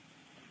truth.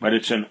 But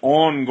it's an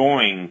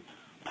ongoing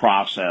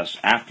process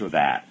after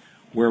that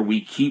where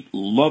we keep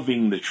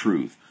loving the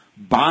truth.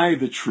 Buy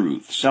the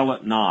truth, sell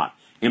it not.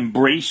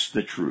 Embrace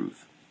the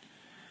truth.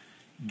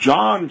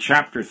 John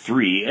chapter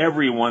 3,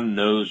 everyone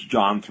knows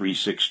John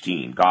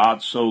 3:16.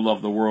 God so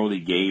loved the world he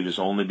gave his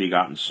only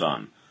begotten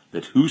Son,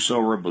 that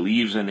whosoever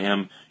believes in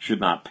him should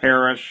not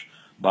perish,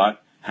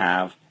 but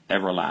have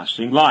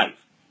everlasting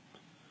life.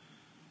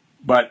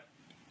 But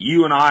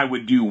you and I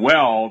would do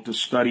well to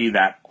study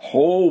that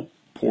whole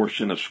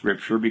portion of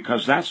Scripture,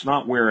 because that's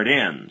not where it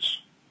ends.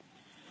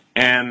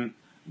 And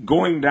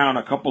going down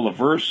a couple of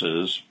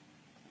verses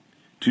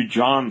to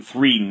John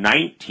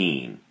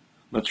 3:19,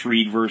 let's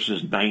read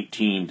verses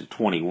 19 to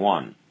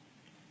 21.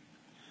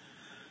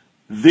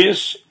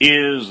 This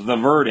is the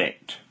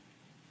verdict.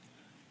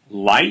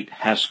 Light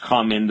has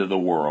come into the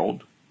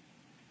world,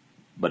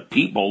 but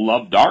people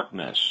love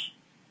darkness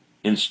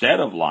instead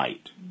of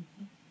light.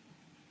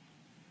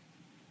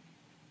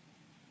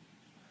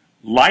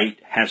 Light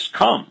has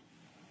come,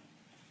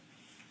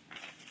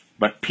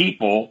 but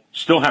people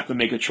still have to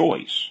make a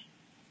choice.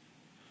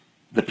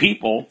 The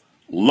people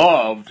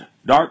loved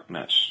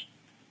darkness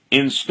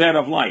instead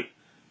of light.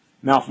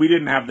 Now, if we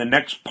didn't have the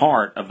next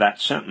part of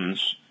that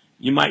sentence,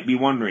 you might be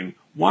wondering,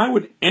 why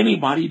would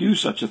anybody do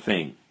such a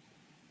thing?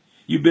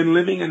 You've been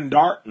living in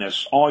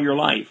darkness all your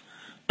life.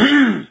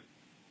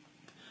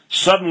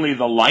 Suddenly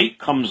the light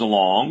comes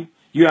along.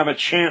 You have a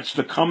chance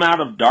to come out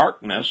of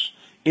darkness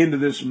into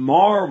this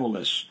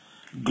marvelous,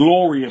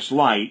 glorious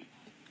light,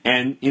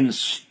 and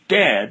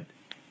instead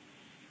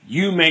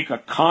you make a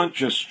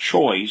conscious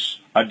choice,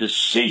 a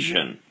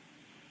decision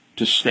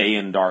to stay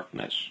in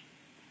darkness.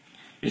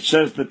 It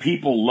says the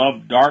people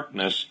loved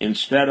darkness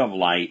instead of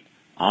light.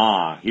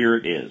 Here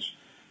it is.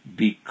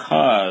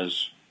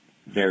 Because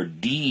their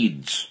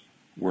deeds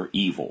were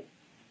evil.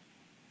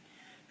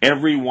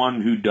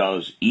 Everyone who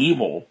does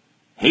evil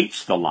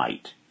hates the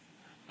light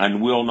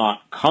and will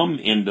not come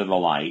into the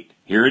light.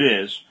 Here it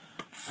is.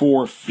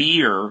 For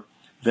fear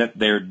that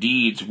their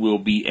deeds will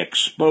be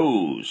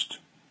exposed.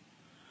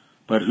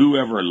 But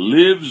whoever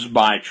lives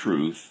by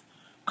truth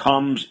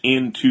comes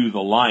into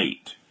the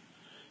light,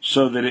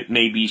 so that it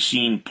may be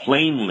seen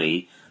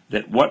plainly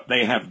that what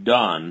they have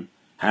done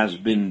has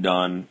been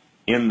done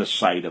in the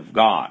sight of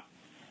God.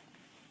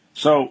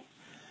 So,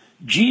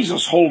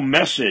 Jesus' whole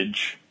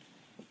message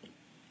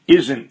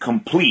isn't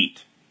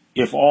complete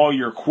if all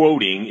you're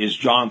quoting is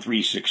John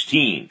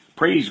 3:16.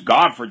 Praise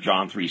God for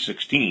John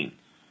 3:16.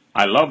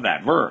 I love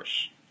that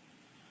verse.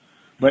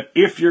 But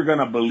if you're going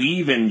to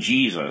believe in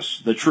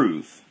Jesus, the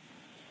truth,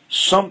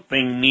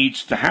 something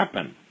needs to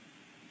happen.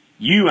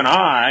 You and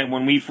I,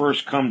 when we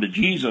first come to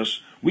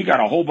Jesus, we got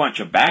a whole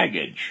bunch of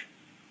baggage.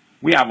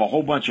 We have a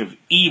whole bunch of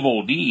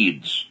evil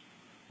deeds,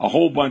 a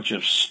whole bunch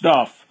of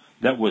stuff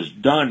that was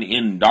done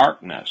in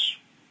darkness.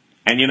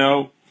 And you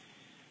know,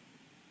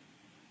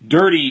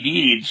 dirty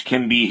deeds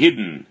can be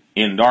hidden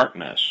in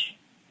darkness.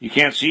 You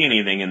can't see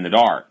anything in the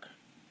dark.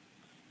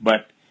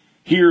 But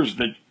here's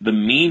the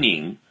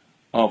meaning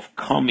of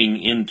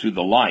coming into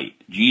the light.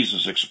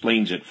 Jesus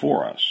explains it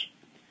for us.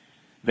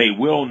 They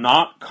will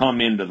not come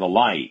into the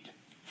light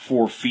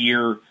for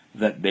fear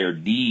that their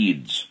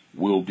deeds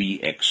will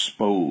be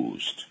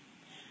exposed.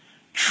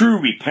 True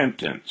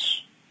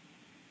repentance,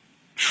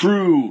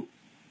 true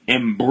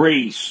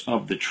embrace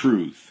of the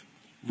truth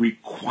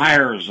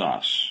requires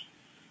us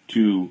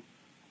to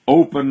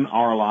open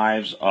our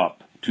lives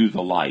up to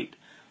the light.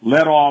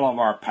 Let all of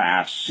our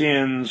past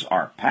sins,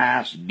 our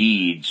past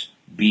deeds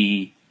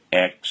be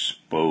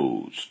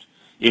exposed.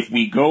 If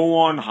we go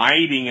on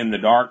hiding in the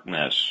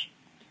darkness,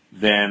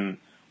 then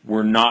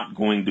we're not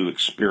going to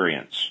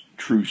experience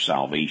true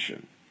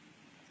salvation.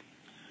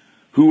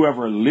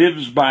 Whoever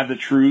lives by the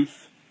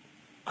truth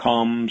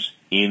comes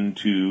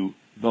into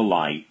the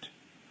light,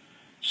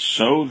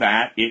 so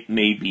that it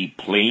may be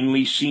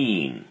plainly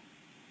seen.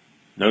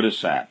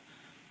 Notice that.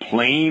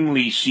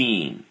 Plainly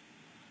seen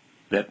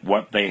that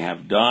what they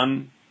have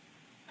done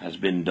has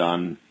been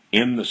done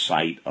in the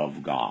sight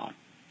of God.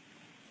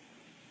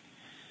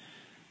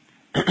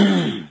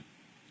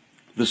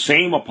 The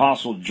same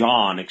Apostle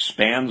John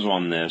expands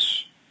on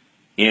this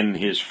in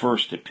his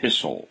first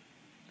epistle.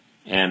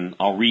 And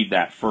I'll read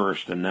that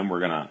first, and then we're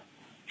going to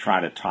try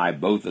to tie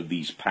both of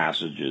these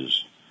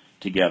passages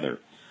together.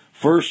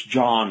 1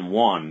 John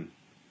 1,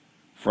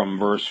 from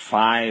verse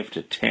 5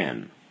 to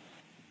 10.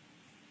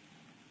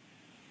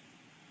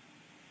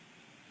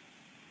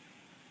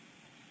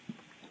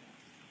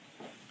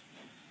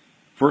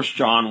 First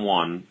John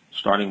 1,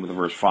 starting with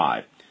verse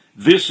 5.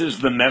 This is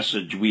the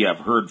message we have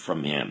heard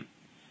from him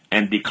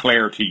and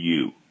declare to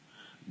you.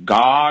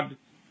 God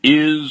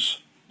is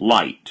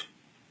light.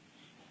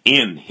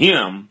 In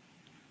him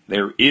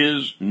there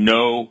is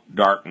no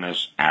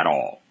darkness at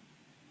all.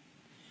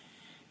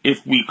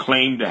 If we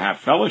claim to have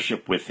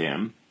fellowship with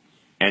him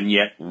and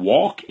yet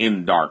walk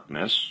in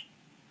darkness,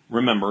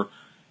 remember,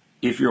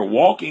 if you're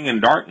walking in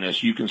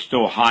darkness, you can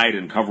still hide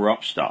and cover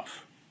up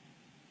stuff.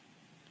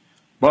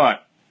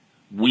 But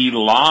we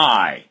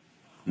lie.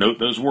 Note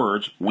those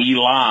words. We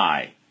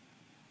lie.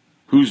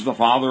 Who's the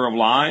father of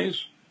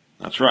lies?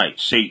 That's right,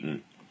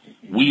 Satan.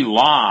 We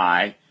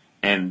lie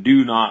and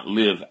do not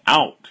live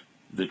out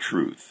the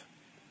truth.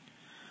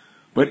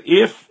 But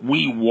if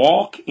we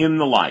walk in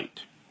the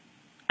light,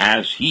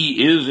 as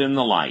he is in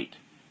the light,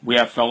 we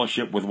have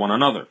fellowship with one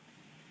another.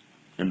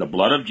 And the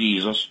blood of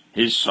Jesus,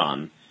 his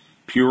Son,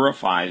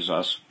 purifies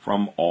us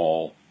from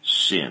all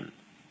sin.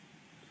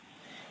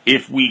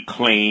 If we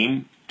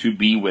claim to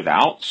be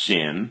without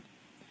sin,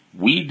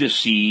 we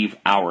deceive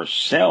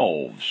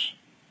ourselves,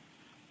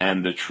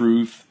 and the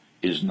truth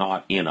is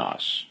not in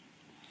us.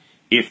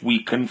 If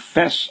we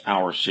confess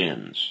our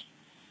sins,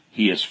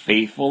 he is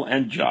faithful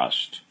and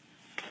just,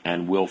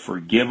 and will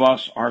forgive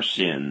us our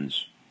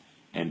sins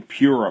and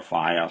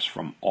purify us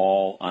from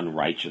all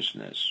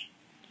unrighteousness.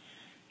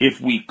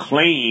 If we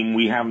claim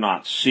we have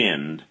not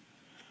sinned,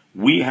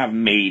 we have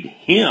made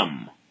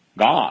him,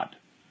 God,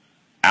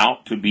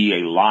 out to be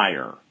a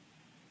liar,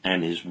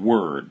 and his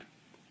word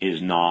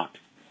is not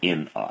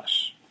in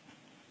us.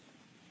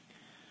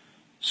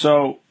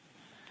 So,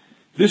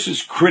 this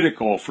is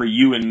critical for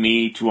you and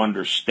me to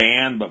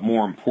understand, but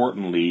more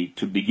importantly,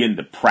 to begin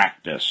to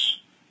practice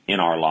in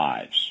our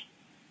lives.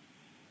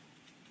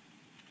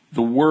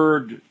 The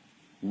word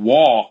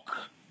walk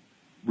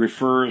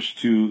refers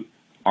to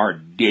our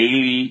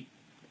daily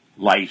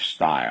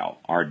lifestyle,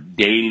 our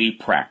daily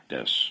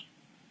practice.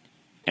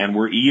 And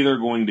we're either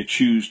going to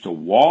choose to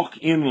walk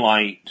in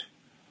light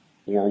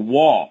or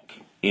walk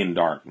in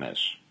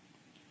darkness.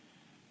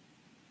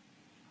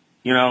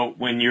 You know,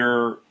 when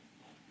you're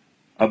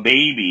a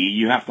baby,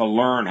 you have to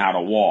learn how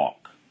to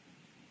walk.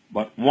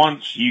 But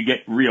once you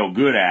get real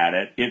good at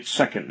it, it's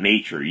second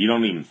nature. You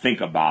don't even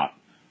think about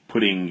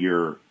putting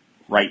your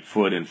right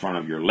foot in front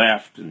of your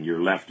left and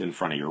your left in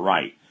front of your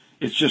right.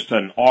 It's just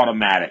an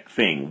automatic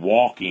thing.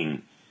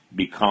 Walking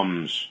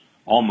becomes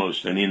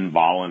almost an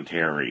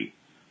involuntary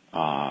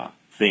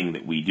thing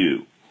that we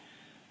do.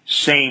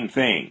 Same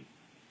thing.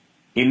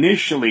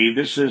 Initially,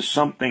 this is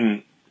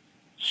something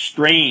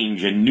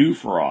strange and new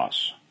for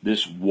us,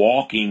 this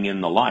walking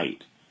in the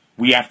light.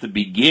 We have to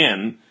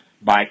begin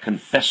by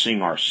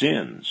confessing our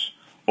sins,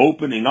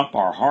 opening up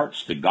our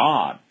hearts to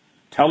God,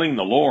 telling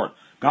the Lord,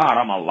 God,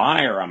 I'm a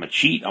liar, I'm a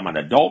cheat, I'm an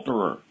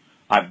adulterer.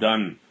 I've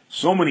done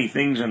so many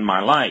things in my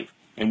life,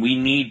 and we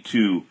need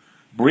to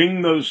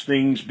bring those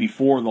things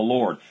before the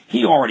Lord.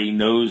 He already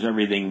knows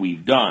everything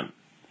we've done,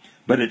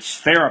 but it's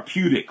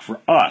therapeutic for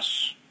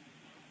us.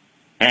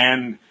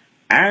 And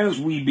as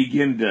we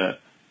begin to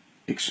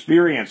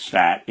experience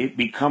that, it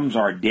becomes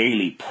our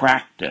daily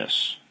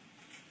practice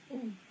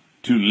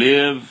to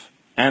live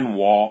and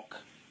walk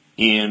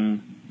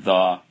in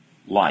the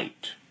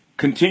light.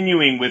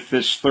 Continuing with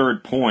this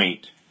third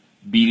point,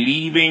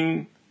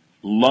 believing,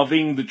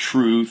 loving the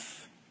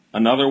truth,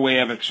 another way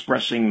of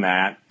expressing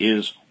that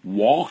is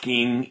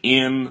walking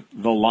in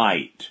the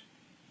light.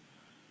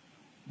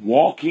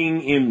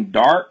 Walking in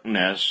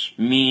darkness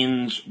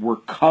means we're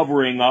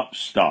covering up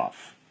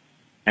stuff,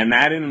 and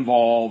that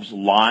involves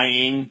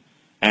lying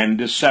and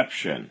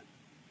deception.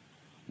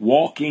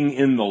 Walking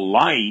in the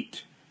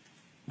light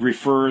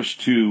refers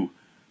to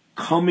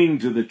coming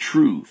to the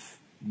truth,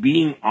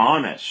 being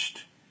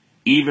honest,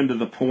 even to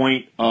the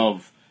point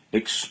of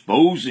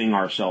exposing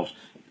ourselves,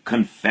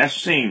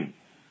 confessing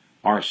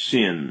our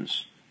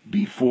sins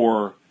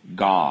before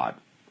God.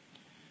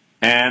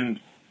 And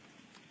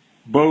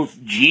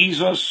both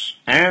Jesus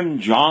and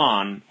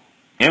John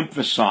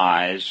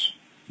emphasize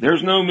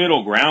there's no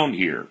middle ground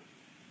here.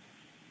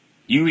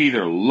 You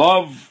either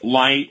love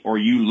light or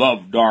you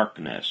love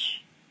darkness.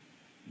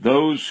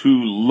 Those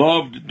who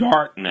loved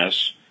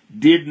darkness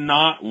did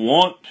not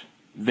want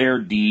their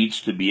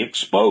deeds to be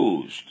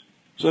exposed.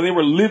 So they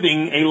were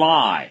living a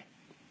lie.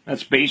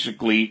 That's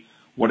basically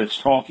what it's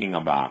talking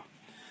about.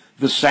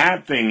 The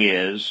sad thing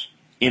is,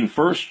 in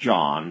 1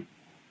 John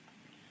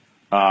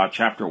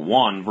chapter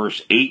 1,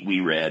 verse 8 we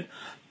read,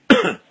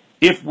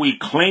 if we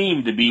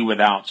claim to be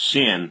without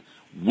sin,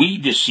 we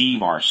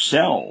deceive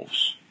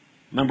ourselves.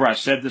 Remember I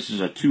said this is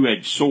a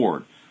two-edged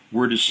sword.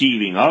 We're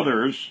deceiving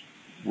others.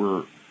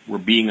 We're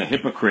being a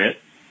hypocrite.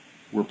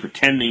 We're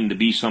pretending to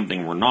be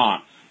something we're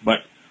not.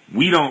 But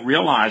We don't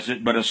realize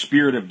it, but a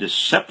spirit of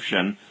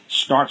deception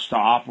starts to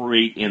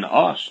operate in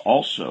us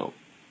also,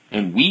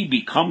 and we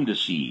become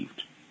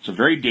deceived. It's a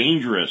very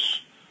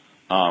dangerous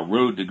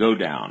road to go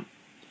down.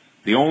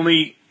 The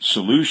only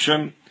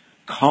solution: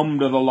 come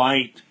to the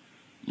light,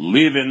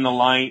 live in the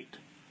light,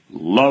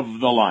 love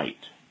the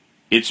light.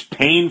 It's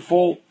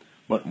painful,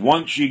 but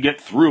once you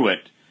get through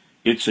it,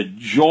 it's a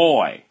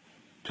joy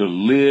to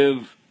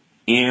live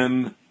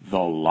in the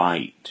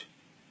light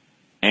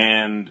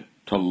and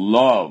to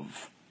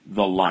love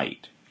the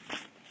light.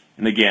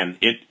 And again,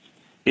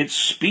 it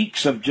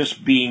speaks of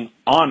just being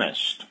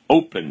honest,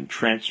 open,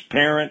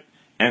 transparent,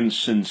 and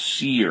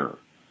sincere.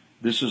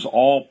 This is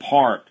all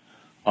part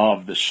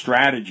of the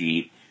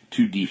strategy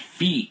to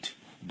defeat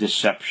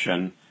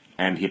deception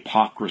and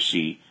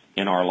hypocrisy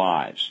in our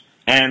lives.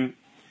 And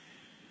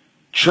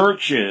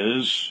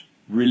churches,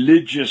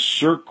 religious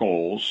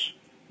circles,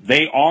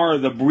 they are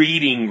the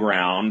breeding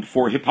ground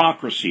for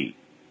hypocrisy,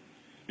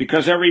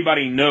 because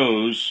everybody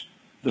knows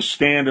the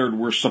standard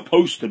we're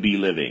supposed to be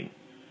living.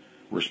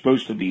 We're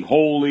supposed to be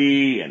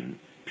holy and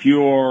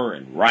pure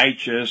and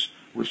righteous.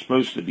 We're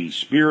supposed to be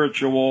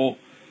spiritual,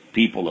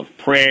 people of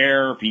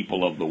prayer,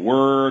 people of the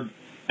Word.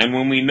 And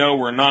when we know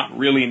we're not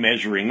really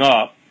measuring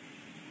up,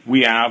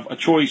 we have a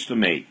choice to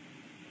make.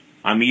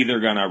 I'm either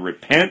going to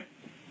repent,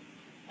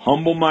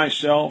 humble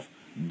myself,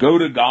 go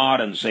to God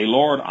and say,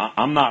 Lord,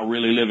 I'm not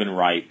really living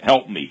right.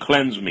 Help me,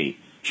 cleanse me,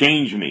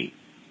 change me,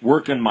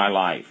 work in my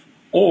life.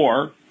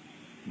 Or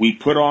we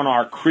put on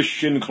our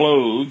Christian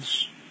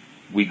clothes,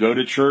 we go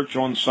to church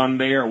on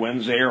Sunday or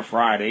Wednesday or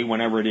Friday,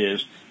 whenever it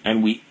is,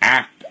 and we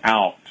act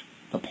out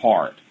the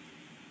part.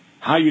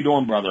 How you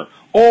doing, brother?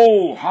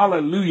 Oh,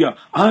 hallelujah,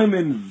 I'm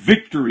in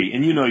victory.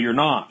 And you know you're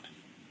not.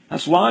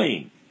 That's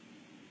lying.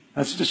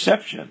 That's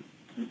deception.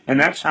 And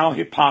that's how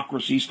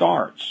hypocrisy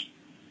starts.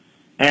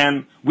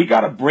 And we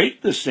got to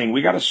break this thing.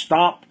 We got to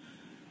stop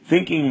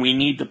thinking we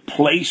need to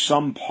play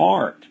some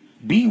part.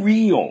 Be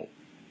real.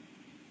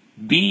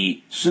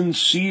 Be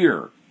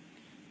sincere.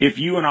 If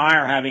you and I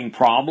are having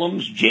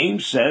problems,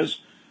 James says,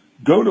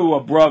 go to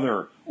a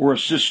brother or a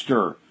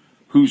sister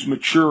who's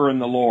mature in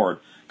the Lord.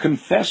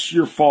 Confess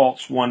your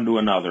faults one to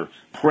another.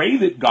 Pray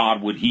that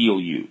God would heal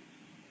you.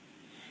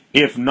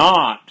 If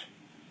not,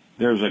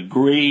 there's a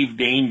grave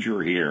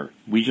danger here.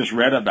 We just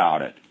read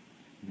about it.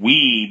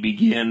 We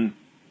begin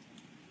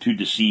to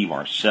deceive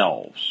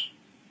ourselves.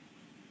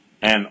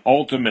 And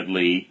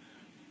ultimately,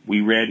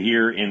 we read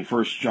here in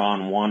 1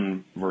 John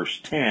 1 verse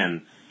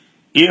 10,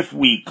 if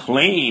we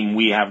claim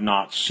we have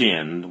not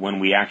sinned when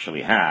we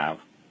actually have,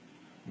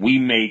 we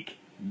make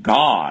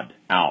God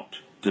out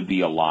to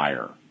be a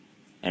liar,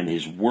 and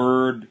His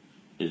Word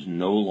is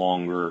no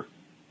longer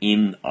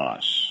in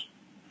us.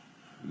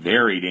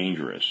 Very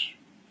dangerous.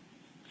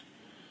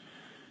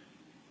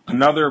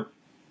 Another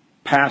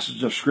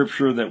passage of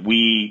Scripture that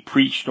we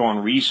preached on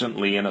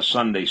recently in a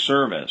Sunday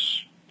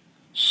service,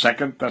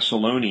 2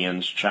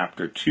 Thessalonians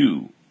chapter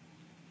 2.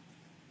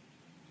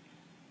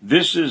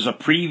 This is a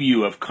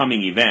preview of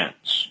coming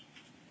events.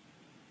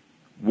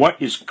 What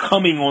is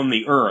coming on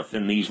the earth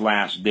in these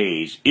last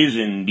days is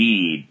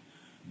indeed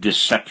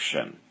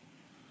deception.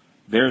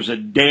 There's a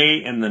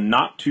day in the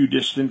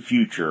not-too-distant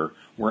future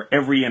where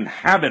every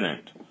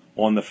inhabitant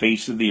on the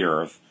face of the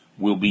earth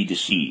will be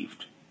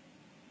deceived.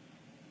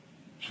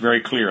 It's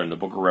very clear in the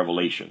book of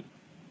Revelation.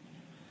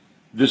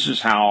 This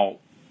is how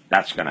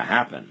that's going to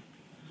happen.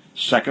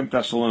 2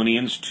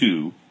 Thessalonians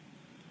 2,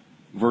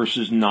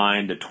 verses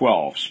 9 to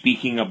 12,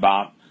 speaking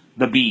about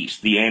the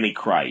beast, the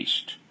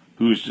Antichrist,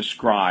 who is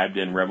described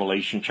in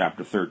Revelation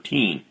chapter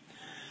 13.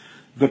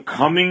 The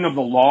coming of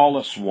the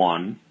lawless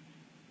one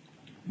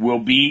will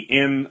be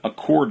in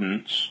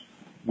accordance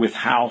with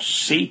how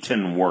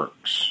Satan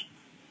works.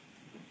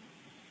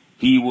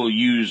 He will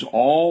use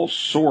all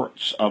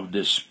sorts of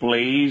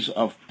displays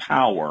of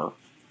power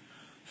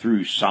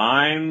through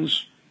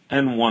signs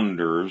and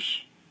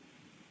wonders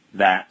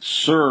that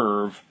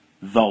serve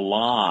the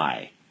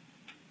lie.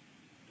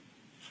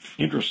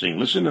 Interesting.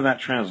 Listen to that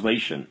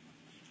translation.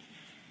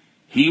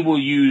 He will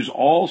use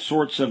all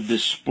sorts of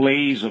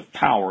displays of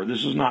power.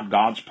 This is not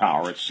God's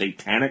power, it's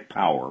satanic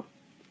power.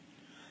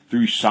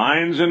 Through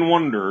signs and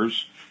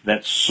wonders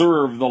that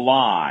serve the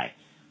lie.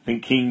 I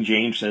think King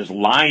James says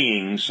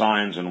lying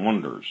signs and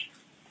wonders.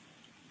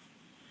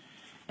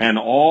 And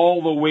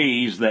all the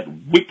ways that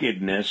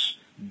wickedness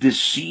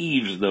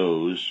deceives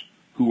those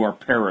who are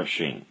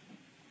perishing.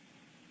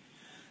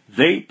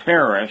 They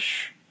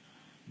perish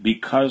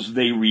because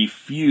they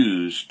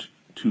refused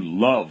to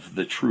love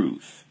the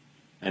truth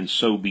and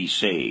so be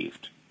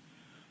saved.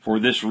 For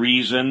this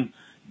reason,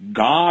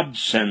 God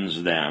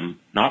sends them,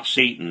 not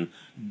Satan,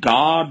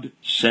 God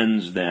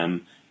sends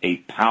them a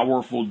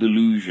powerful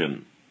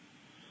delusion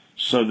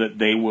so that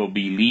they will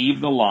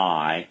believe the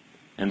lie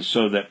and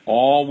so that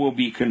all will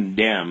be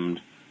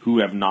condemned who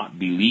have not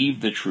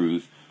believed the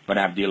truth but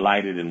have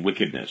delighted in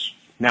wickedness.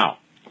 Now,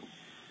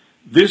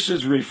 this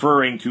is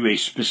referring to a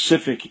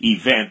specific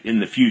event in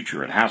the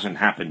future. It hasn't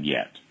happened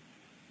yet.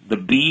 The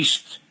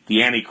beast,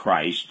 the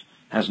Antichrist,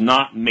 has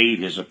not made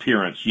his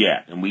appearance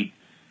yet. And we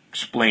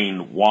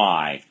explained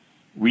why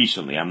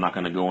recently. I'm not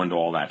going to go into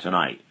all that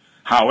tonight.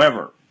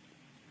 However,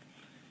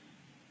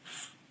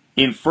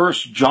 in 1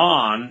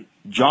 John,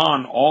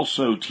 John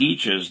also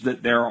teaches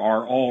that there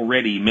are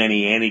already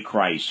many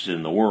antichrists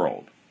in the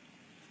world.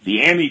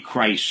 The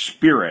Antichrist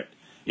spirit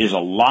is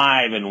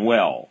alive and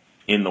well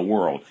in the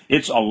world.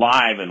 It's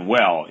alive and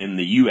well in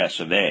the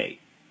U.S. of A.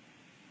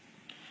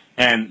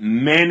 And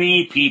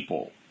many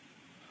people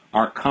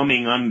are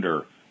coming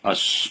under a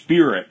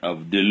spirit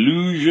of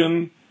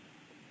delusion,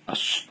 a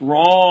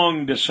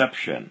strong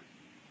deception.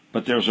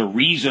 But there's a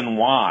reason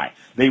why.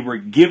 They were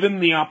given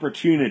the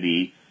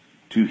opportunity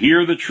to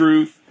hear the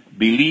truth,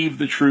 believe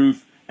the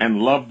truth,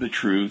 and love the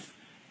truth.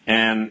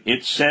 And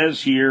it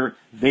says here,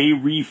 they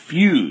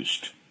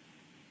refused.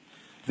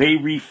 They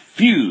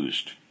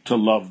refused to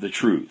love the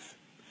truth.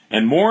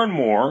 And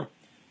more,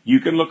 you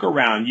can look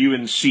around you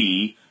and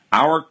see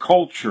our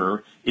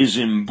culture is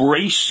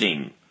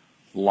embracing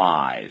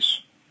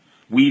lies.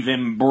 We've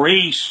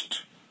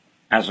embraced,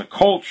 as a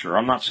culture,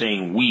 I'm not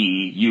saying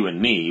we, you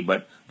and me,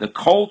 but the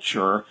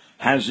culture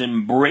has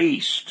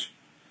embraced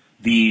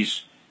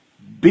these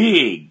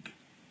big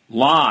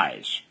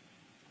lies.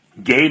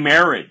 Gay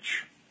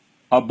marriage,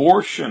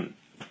 abortion,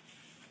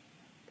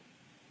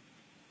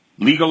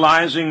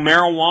 legalizing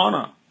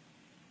marijuana.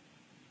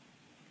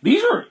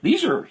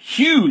 These are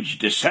huge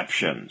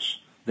deceptions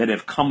that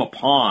have come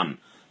upon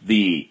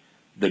the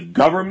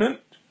government,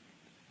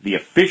 the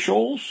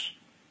officials,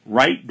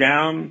 right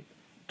down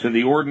to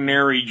the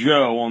ordinary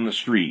Joe on the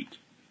street.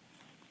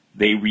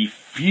 They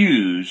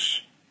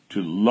refuse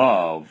to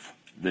love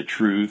the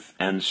truth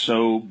and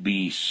so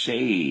be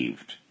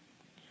saved.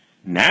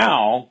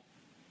 Now,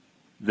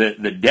 the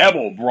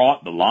devil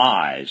brought the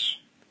lies.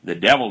 The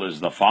devil is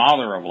the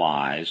father of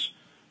lies,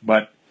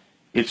 but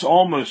it's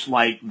almost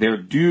like their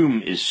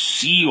doom is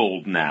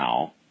sealed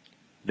now.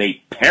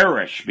 They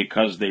perish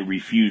because they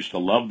refuse to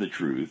love the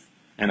truth.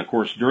 And of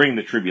course, during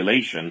the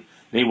tribulation,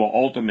 they will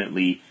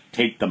ultimately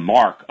take the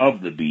mark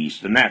of the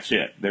beast, and that's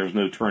it. There's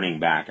no turning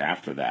back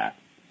after that.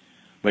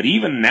 But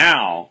even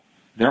now,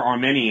 there are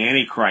many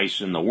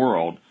antichrists in the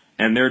world,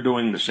 and they're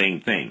doing the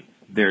same thing.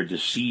 They're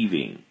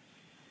deceiving.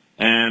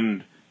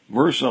 And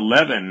verse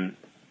 11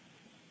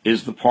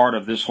 is the part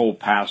of this whole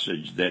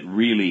passage that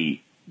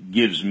really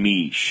gives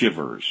me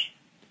shivers.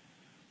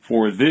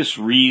 For this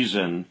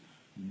reason,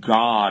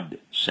 God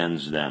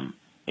sends them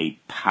a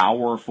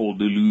powerful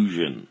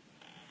delusion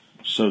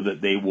so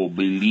that they will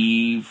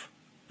believe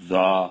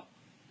the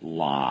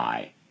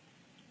lie,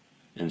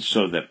 and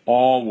so that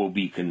all will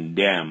be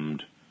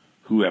condemned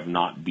who have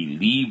not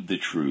believed the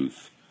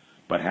truth,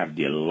 but have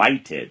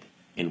delighted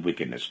in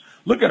wickedness.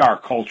 Look at our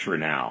culture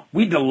now.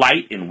 We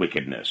delight in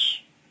wickedness.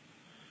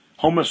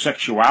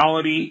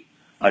 Homosexuality,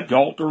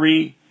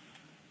 adultery,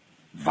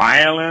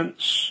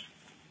 violence,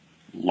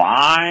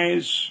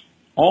 lies,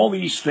 all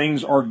these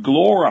things are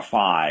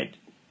glorified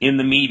in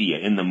the media,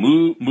 in the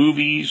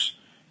movies,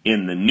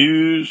 in the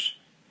news,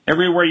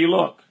 everywhere you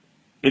look.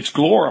 It's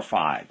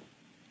glorified.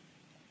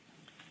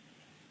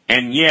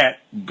 And yet,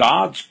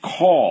 God's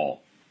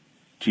call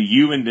to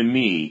you and to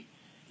me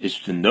is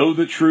to know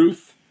the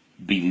truth,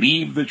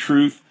 believe the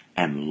truth,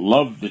 and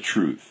love the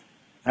truth.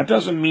 That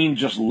doesn't mean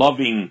just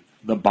loving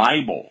the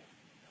Bible.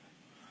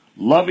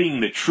 Loving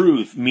the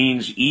truth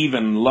means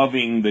even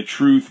loving the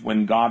truth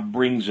when God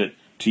brings it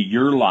to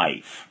your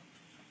life.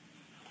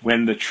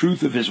 When the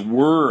truth of His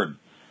Word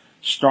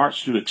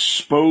starts to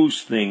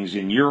expose things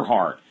in your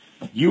heart,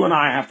 you and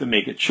I have to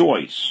make a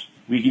choice.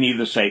 We can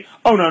either say,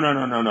 oh,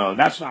 no,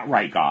 that's not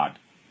right, God.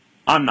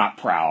 I'm not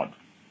proud.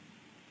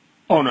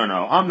 Oh,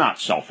 no, I'm not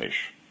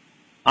selfish.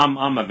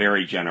 I'm a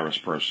very generous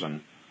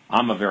person.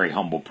 I'm a very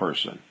humble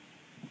person.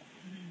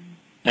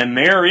 And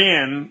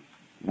therein,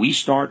 we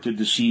start to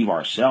deceive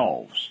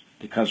ourselves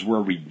because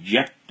we're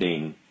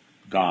rejecting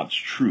God's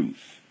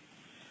truth.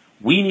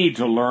 We need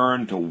to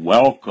learn to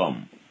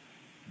welcome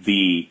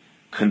the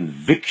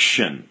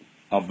conviction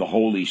of the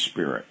Holy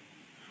Spirit.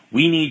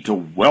 We need to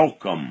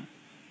welcome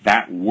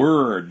that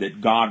word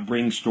that God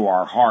brings to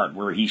our heart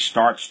where He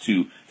starts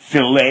to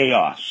fillet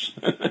us.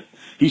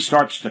 He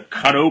starts to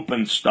cut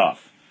open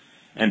stuff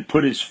and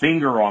put His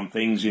finger on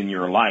things in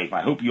your life.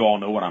 I hope you all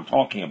know what I'm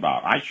talking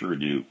about. I sure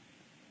do.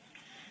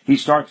 He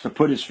starts to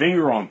put His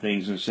finger on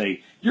things and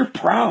say, you're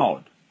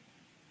proud.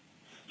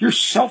 You're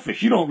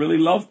selfish. You don't really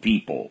love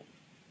people.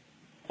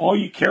 All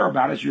you care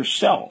about is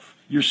yourself.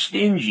 You're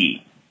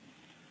stingy.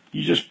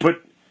 You just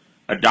put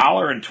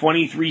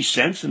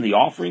 $1.23 in the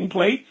offering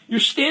plate. You're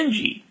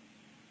stingy.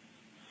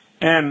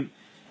 And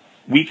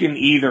we can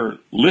either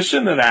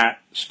listen to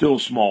that still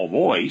small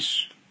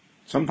voice.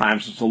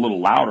 Sometimes it's a little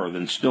louder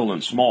than still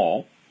and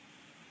small.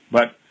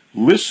 But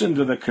listen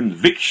to the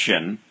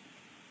conviction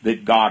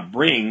that God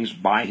brings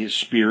by His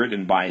Spirit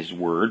and by His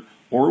Word,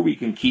 or we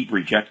can keep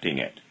rejecting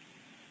it.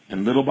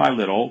 And little by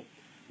little,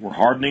 we're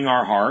hardening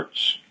our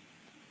hearts,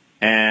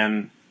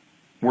 and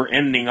we're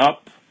ending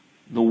up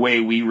the way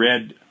we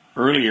read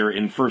earlier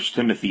in 1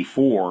 Timothy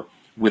 4,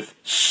 with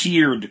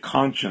seared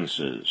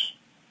consciences.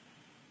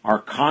 Our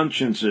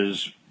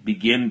consciences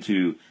begin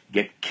to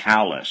get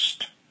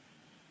calloused.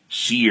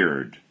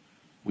 seared.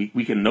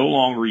 We can no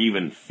longer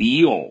even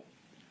feel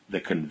the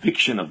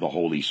conviction of the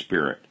Holy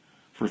Spirit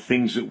for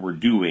things that we're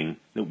doing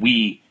that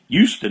we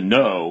used to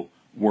know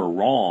were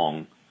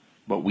wrong,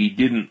 but we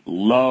didn't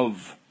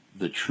love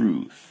the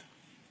truth.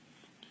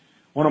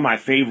 One of my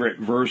favorite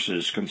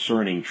verses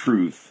concerning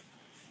truth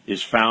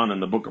is found in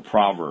the book of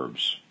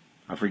Proverbs.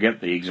 I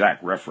forget the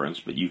exact reference,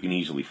 but you can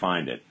easily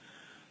find it.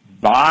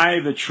 Buy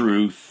the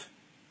truth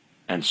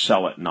and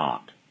sell it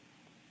not.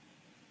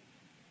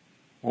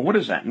 Well, what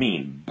does that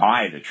mean,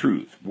 buy the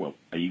truth? Well,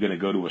 are you going to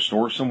go to a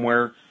store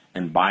somewhere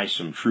and buy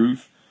some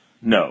truth?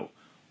 No.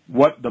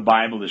 What the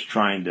Bible is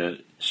trying to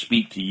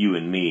speak to you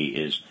and me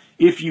is,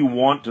 if you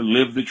want to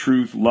live the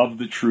truth, love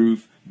the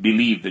truth,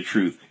 believe the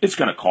truth, it's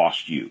going to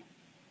cost you.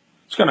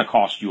 It's going to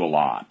cost you a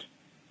lot.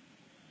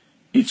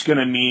 It's going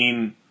to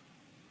mean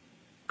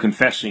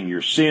confessing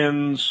your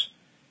sins.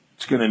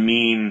 It's going to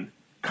mean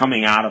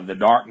coming out of the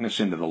darkness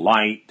into the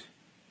light.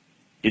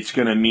 It's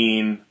going to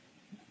mean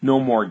no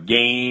more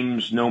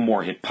games, no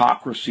more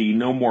hypocrisy,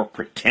 no more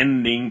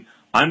pretending.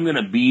 I'm going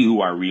to be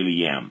who I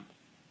really am.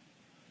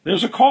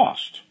 There's a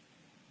cost.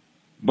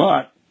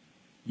 But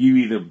you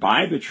either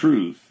buy the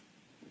truth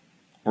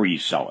or you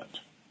sell it.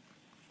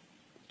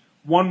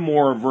 One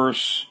more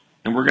verse,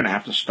 and we're going to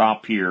have to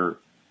stop here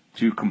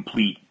to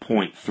complete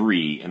point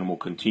 3, and we'll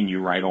continue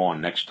right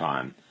on next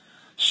time.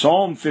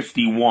 Psalm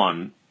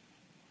 51,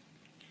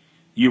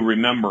 you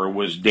remember,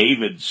 was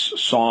David's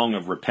song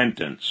of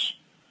repentance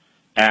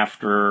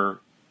after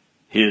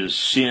his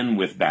sin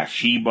with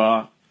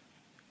Bathsheba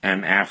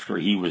and after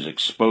he was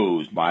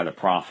exposed by the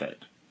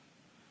prophet.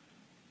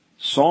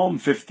 Psalm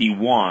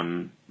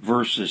 51,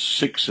 verses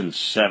 6 and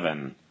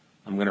 7,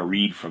 I'm going to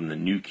read from the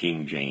New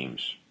King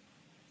James.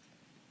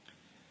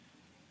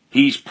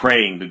 He's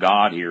praying to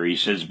God here. He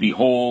says,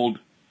 "Behold,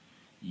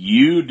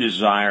 you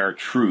desire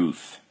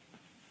truth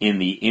in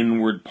the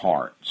inward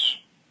parts,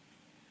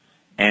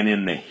 and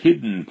in the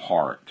hidden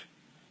part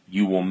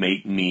you will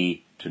make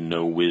me to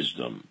know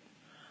wisdom.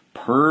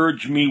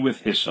 Purge me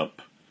with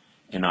hyssop,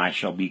 and I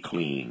shall be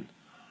clean.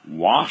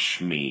 Wash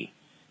me,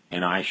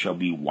 and I shall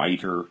be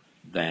whiter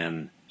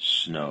than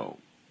snow."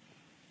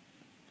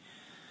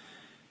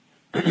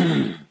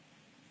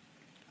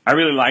 I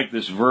really like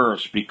this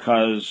verse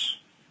because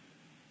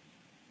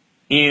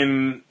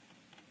in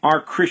our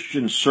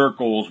Christian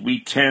circles, we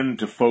tend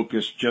to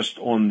focus just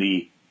on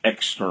the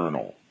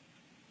external,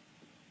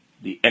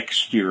 the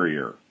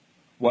exterior,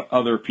 what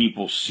other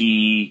people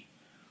see,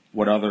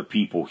 what other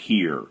people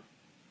hear.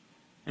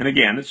 And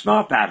again, it's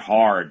not that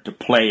hard to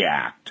play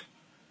act.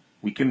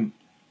 We can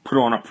put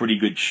on a pretty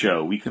good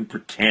show. We can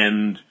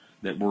pretend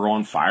that we're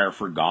on fire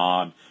for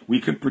God.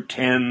 We can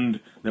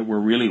pretend that we're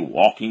really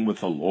walking with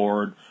the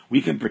Lord.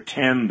 We can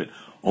pretend that,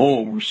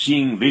 we're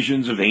seeing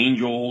visions of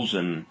angels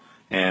and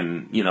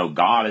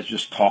God is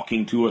just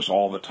talking to us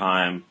all the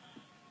time.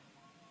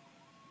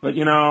 But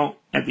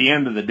at the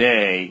end of the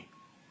day,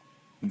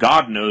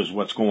 God knows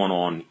what's going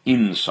on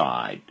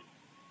inside.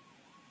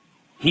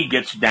 He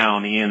gets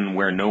down in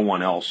where no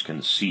one else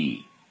can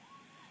see.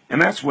 And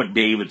that's what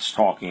David's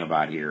talking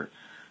about here.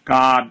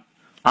 God,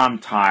 I'm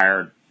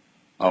tired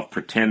of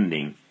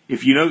pretending.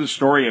 If you know the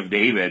story of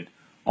David,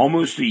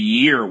 almost a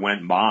year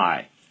went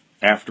by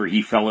after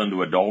he fell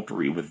into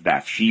adultery with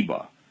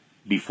Bathsheba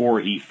before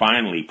he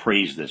finally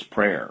prays this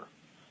prayer.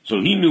 So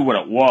he knew what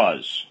it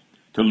was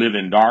to live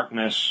in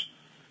darkness,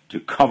 to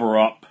cover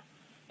up,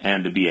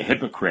 and to be a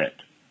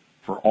hypocrite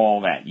for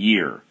all that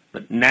year.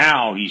 But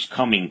now he's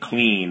coming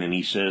clean and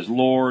he says,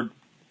 "Lord,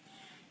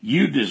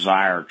 you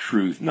desire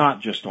truth,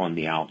 not just on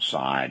the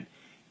outside,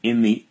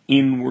 in the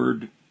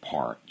inward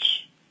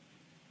parts,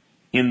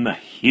 in the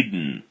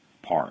hidden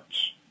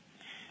parts."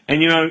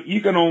 And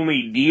you can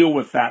only deal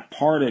with that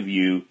part of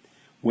you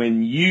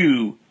when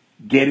you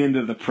get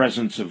into the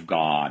presence of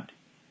God.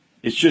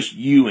 It's just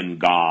you and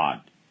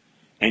God.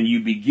 And you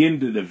begin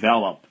to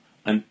develop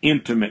an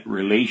intimate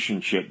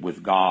relationship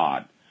with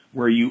God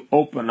where you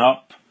open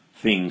up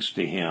things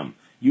to Him.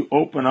 You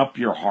open up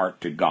your heart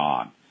to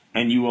God.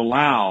 And you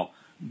allow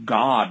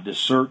God to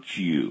search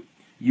you.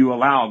 You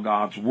allow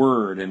God's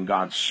Word and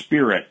God's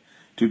Spirit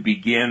to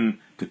begin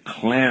to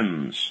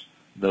cleanse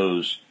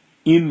those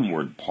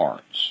inward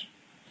parts.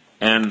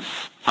 And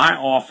I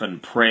often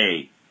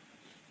pray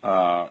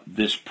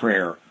this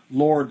prayer,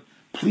 "Lord,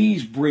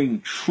 please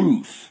bring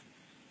truth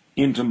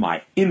into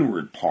my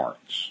inward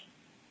parts."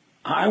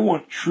 I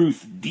want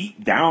truth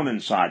deep down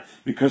inside,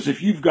 because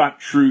if you've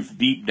got truth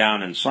deep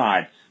down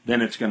inside,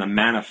 then it's going to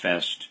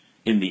manifest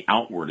in the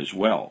outward as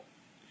well.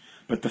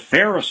 But the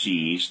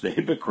Pharisees, the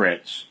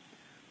hypocrites,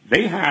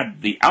 they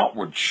had the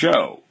outward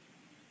show.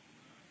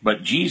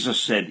 But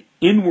Jesus said,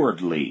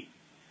 inwardly,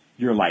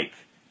 you're like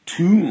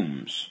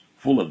tombs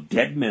full of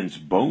dead men's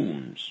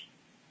bones.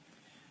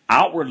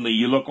 Outwardly,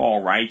 you look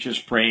all righteous,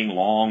 praying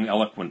long,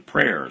 eloquent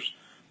prayers,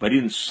 but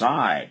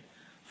inside,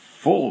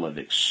 full of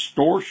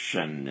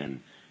extortion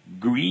and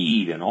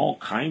greed and all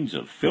kinds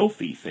of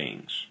filthy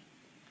things.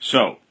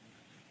 So,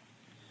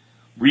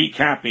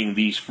 recapping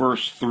these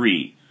first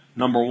 3.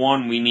 Number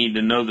 1, we need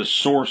to know the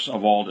source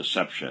of all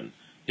deception.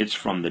 it's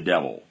from the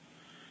devil.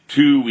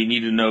 2, we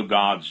need to know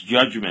God's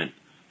judgment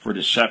for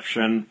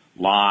deception,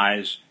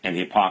 lies, and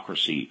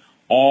hypocrisy.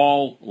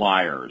 All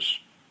liars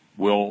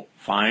will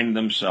find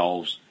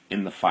themselves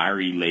in the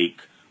fiery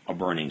lake of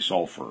burning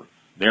sulfur.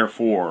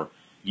 Therefore,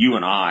 you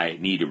and I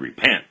need to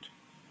repent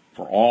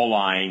for all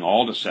lying,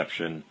 all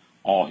deception,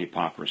 all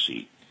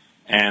hypocrisy.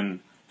 And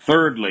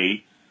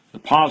thirdly, the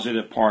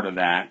positive part of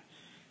that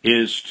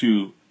is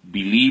to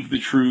believe the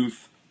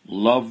truth,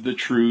 love the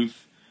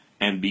truth,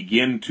 and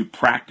begin to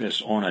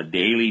practice on a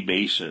daily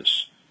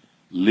basis,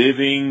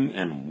 living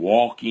and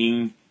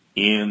walking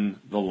in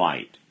the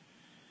light.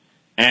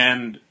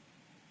 And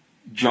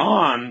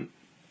John,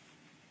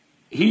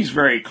 he's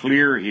very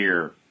clear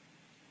here.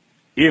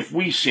 If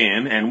we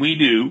sin, and we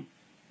do,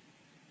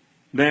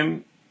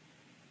 then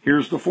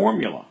here's the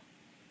formula.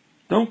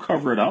 Don't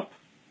cover it up.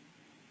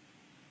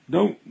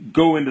 Don't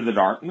go into the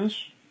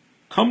darkness.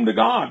 Come to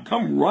God.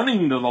 Come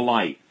running to the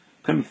light.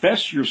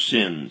 Confess your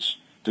sins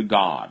to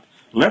God.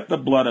 Let the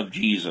blood of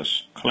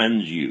Jesus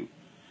cleanse you.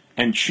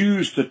 And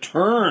choose to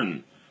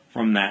turn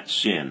from that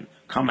sin.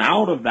 Come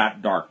out of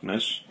that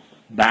darkness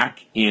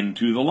back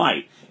into the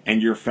light.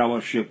 And your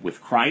fellowship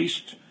with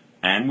Christ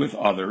and with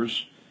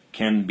others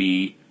can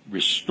be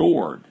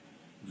restored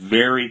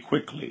very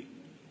quickly.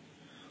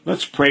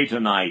 Let's pray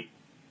tonight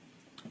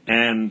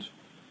and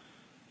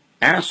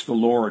ask the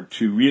Lord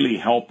to really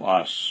help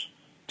us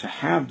to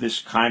have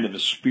this kind of a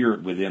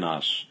spirit within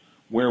us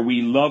where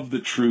we love the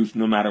truth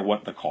no matter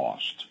what the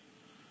cost.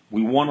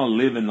 We want to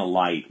live in the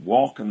light,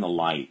 walk in the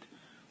light.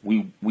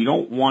 We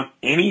don't want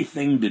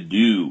anything to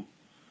do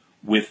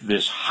with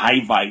this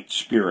Hivite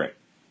spirit,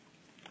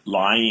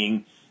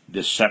 lying,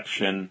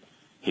 deception,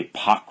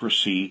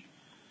 hypocrisy,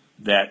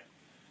 that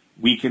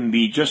we can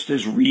be just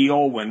as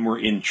real when we're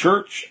in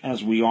church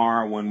as we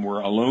are when we're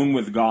alone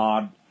with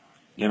God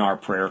in our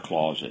prayer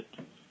closet,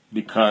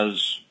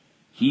 because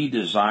He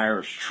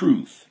desires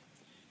truth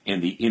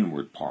in the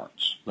inward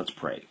parts. Let's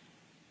pray.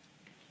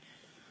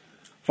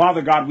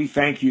 Father God, we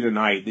thank you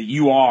tonight that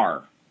you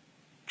are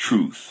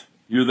truth.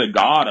 You're the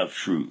God of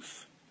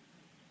truth.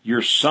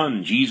 Your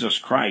Son, Jesus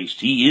Christ,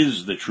 He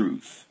is the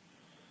truth.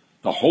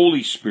 The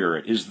Holy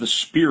Spirit is the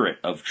Spirit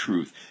of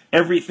truth.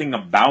 Everything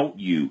about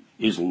you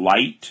is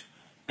light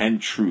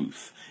and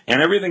truth.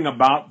 And everything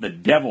about the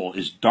devil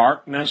is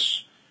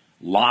darkness,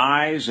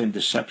 lies, and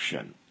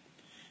deception.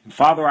 And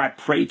Father, I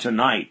pray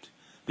tonight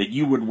that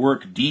you would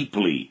work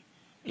deeply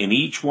in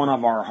each one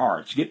of our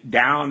hearts. Get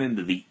down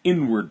into the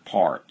inward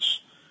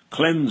parts.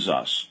 Cleanse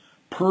us.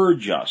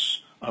 Purge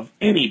us of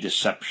any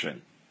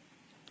deception,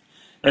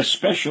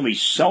 especially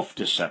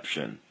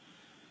self-deception,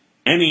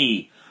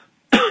 any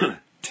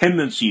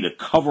tendency to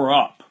cover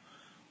up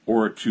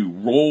or to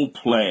role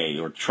play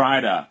or try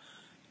to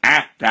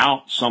act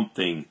out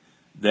something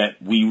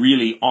that we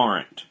really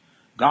aren't.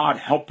 God,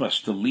 help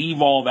us to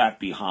leave all that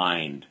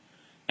behind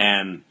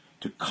and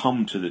to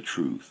come to the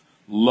truth,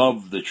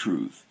 love the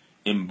truth,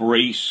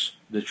 embrace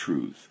the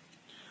truth.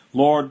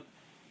 Lord,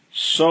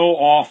 so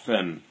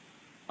often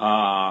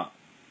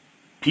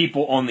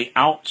people on the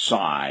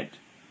outside,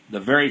 the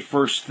very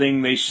first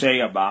thing they say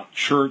about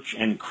church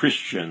and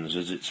Christians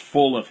is it's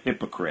full of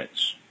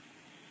hypocrites.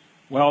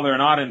 Well, they're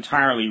not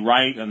entirely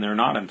right and they're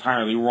not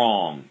entirely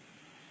wrong.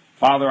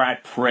 Father, I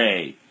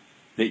pray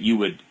that you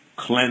would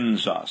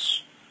cleanse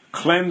us.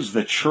 Cleanse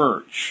the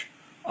church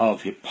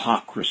of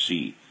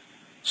hypocrisy.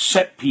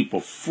 Set people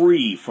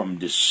free from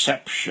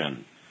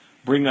deception.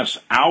 Bring us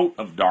out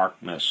of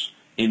darkness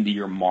into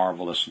your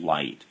marvelous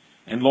light.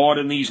 And Lord,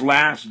 in these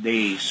last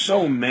days,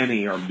 so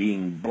many are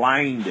being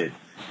blinded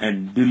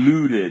and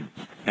deluded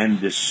and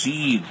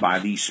deceived by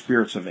these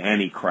spirits of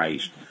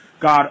Antichrist.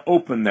 God,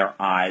 open their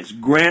eyes,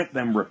 grant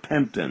them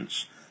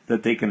repentance,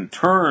 that they can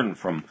turn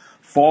from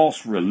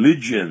false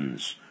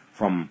religions,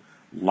 from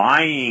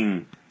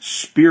lying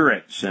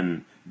spirits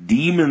and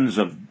demons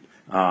of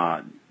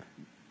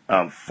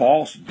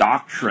false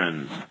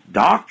doctrine,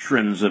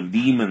 doctrines of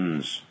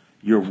demons,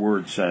 your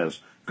word says.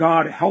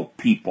 God, help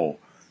people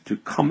to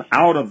come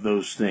out of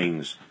those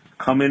things,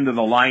 come into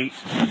the light,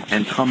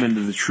 and come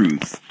into the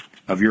truth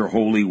of your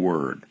holy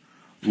word.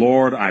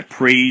 Lord, I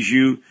praise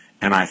you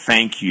and I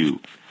thank you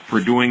for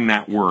doing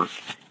that work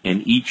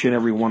in each and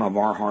every one of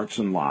our hearts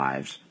and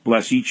lives.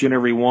 Bless each and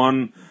every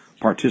one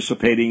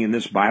participating in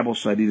this Bible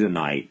study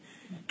tonight.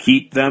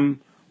 Keep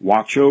them,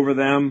 watch over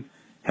them,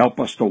 help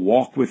us to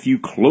walk with you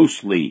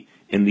closely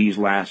in these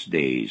last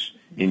days.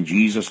 In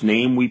Jesus'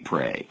 name we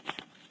pray.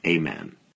 Amen.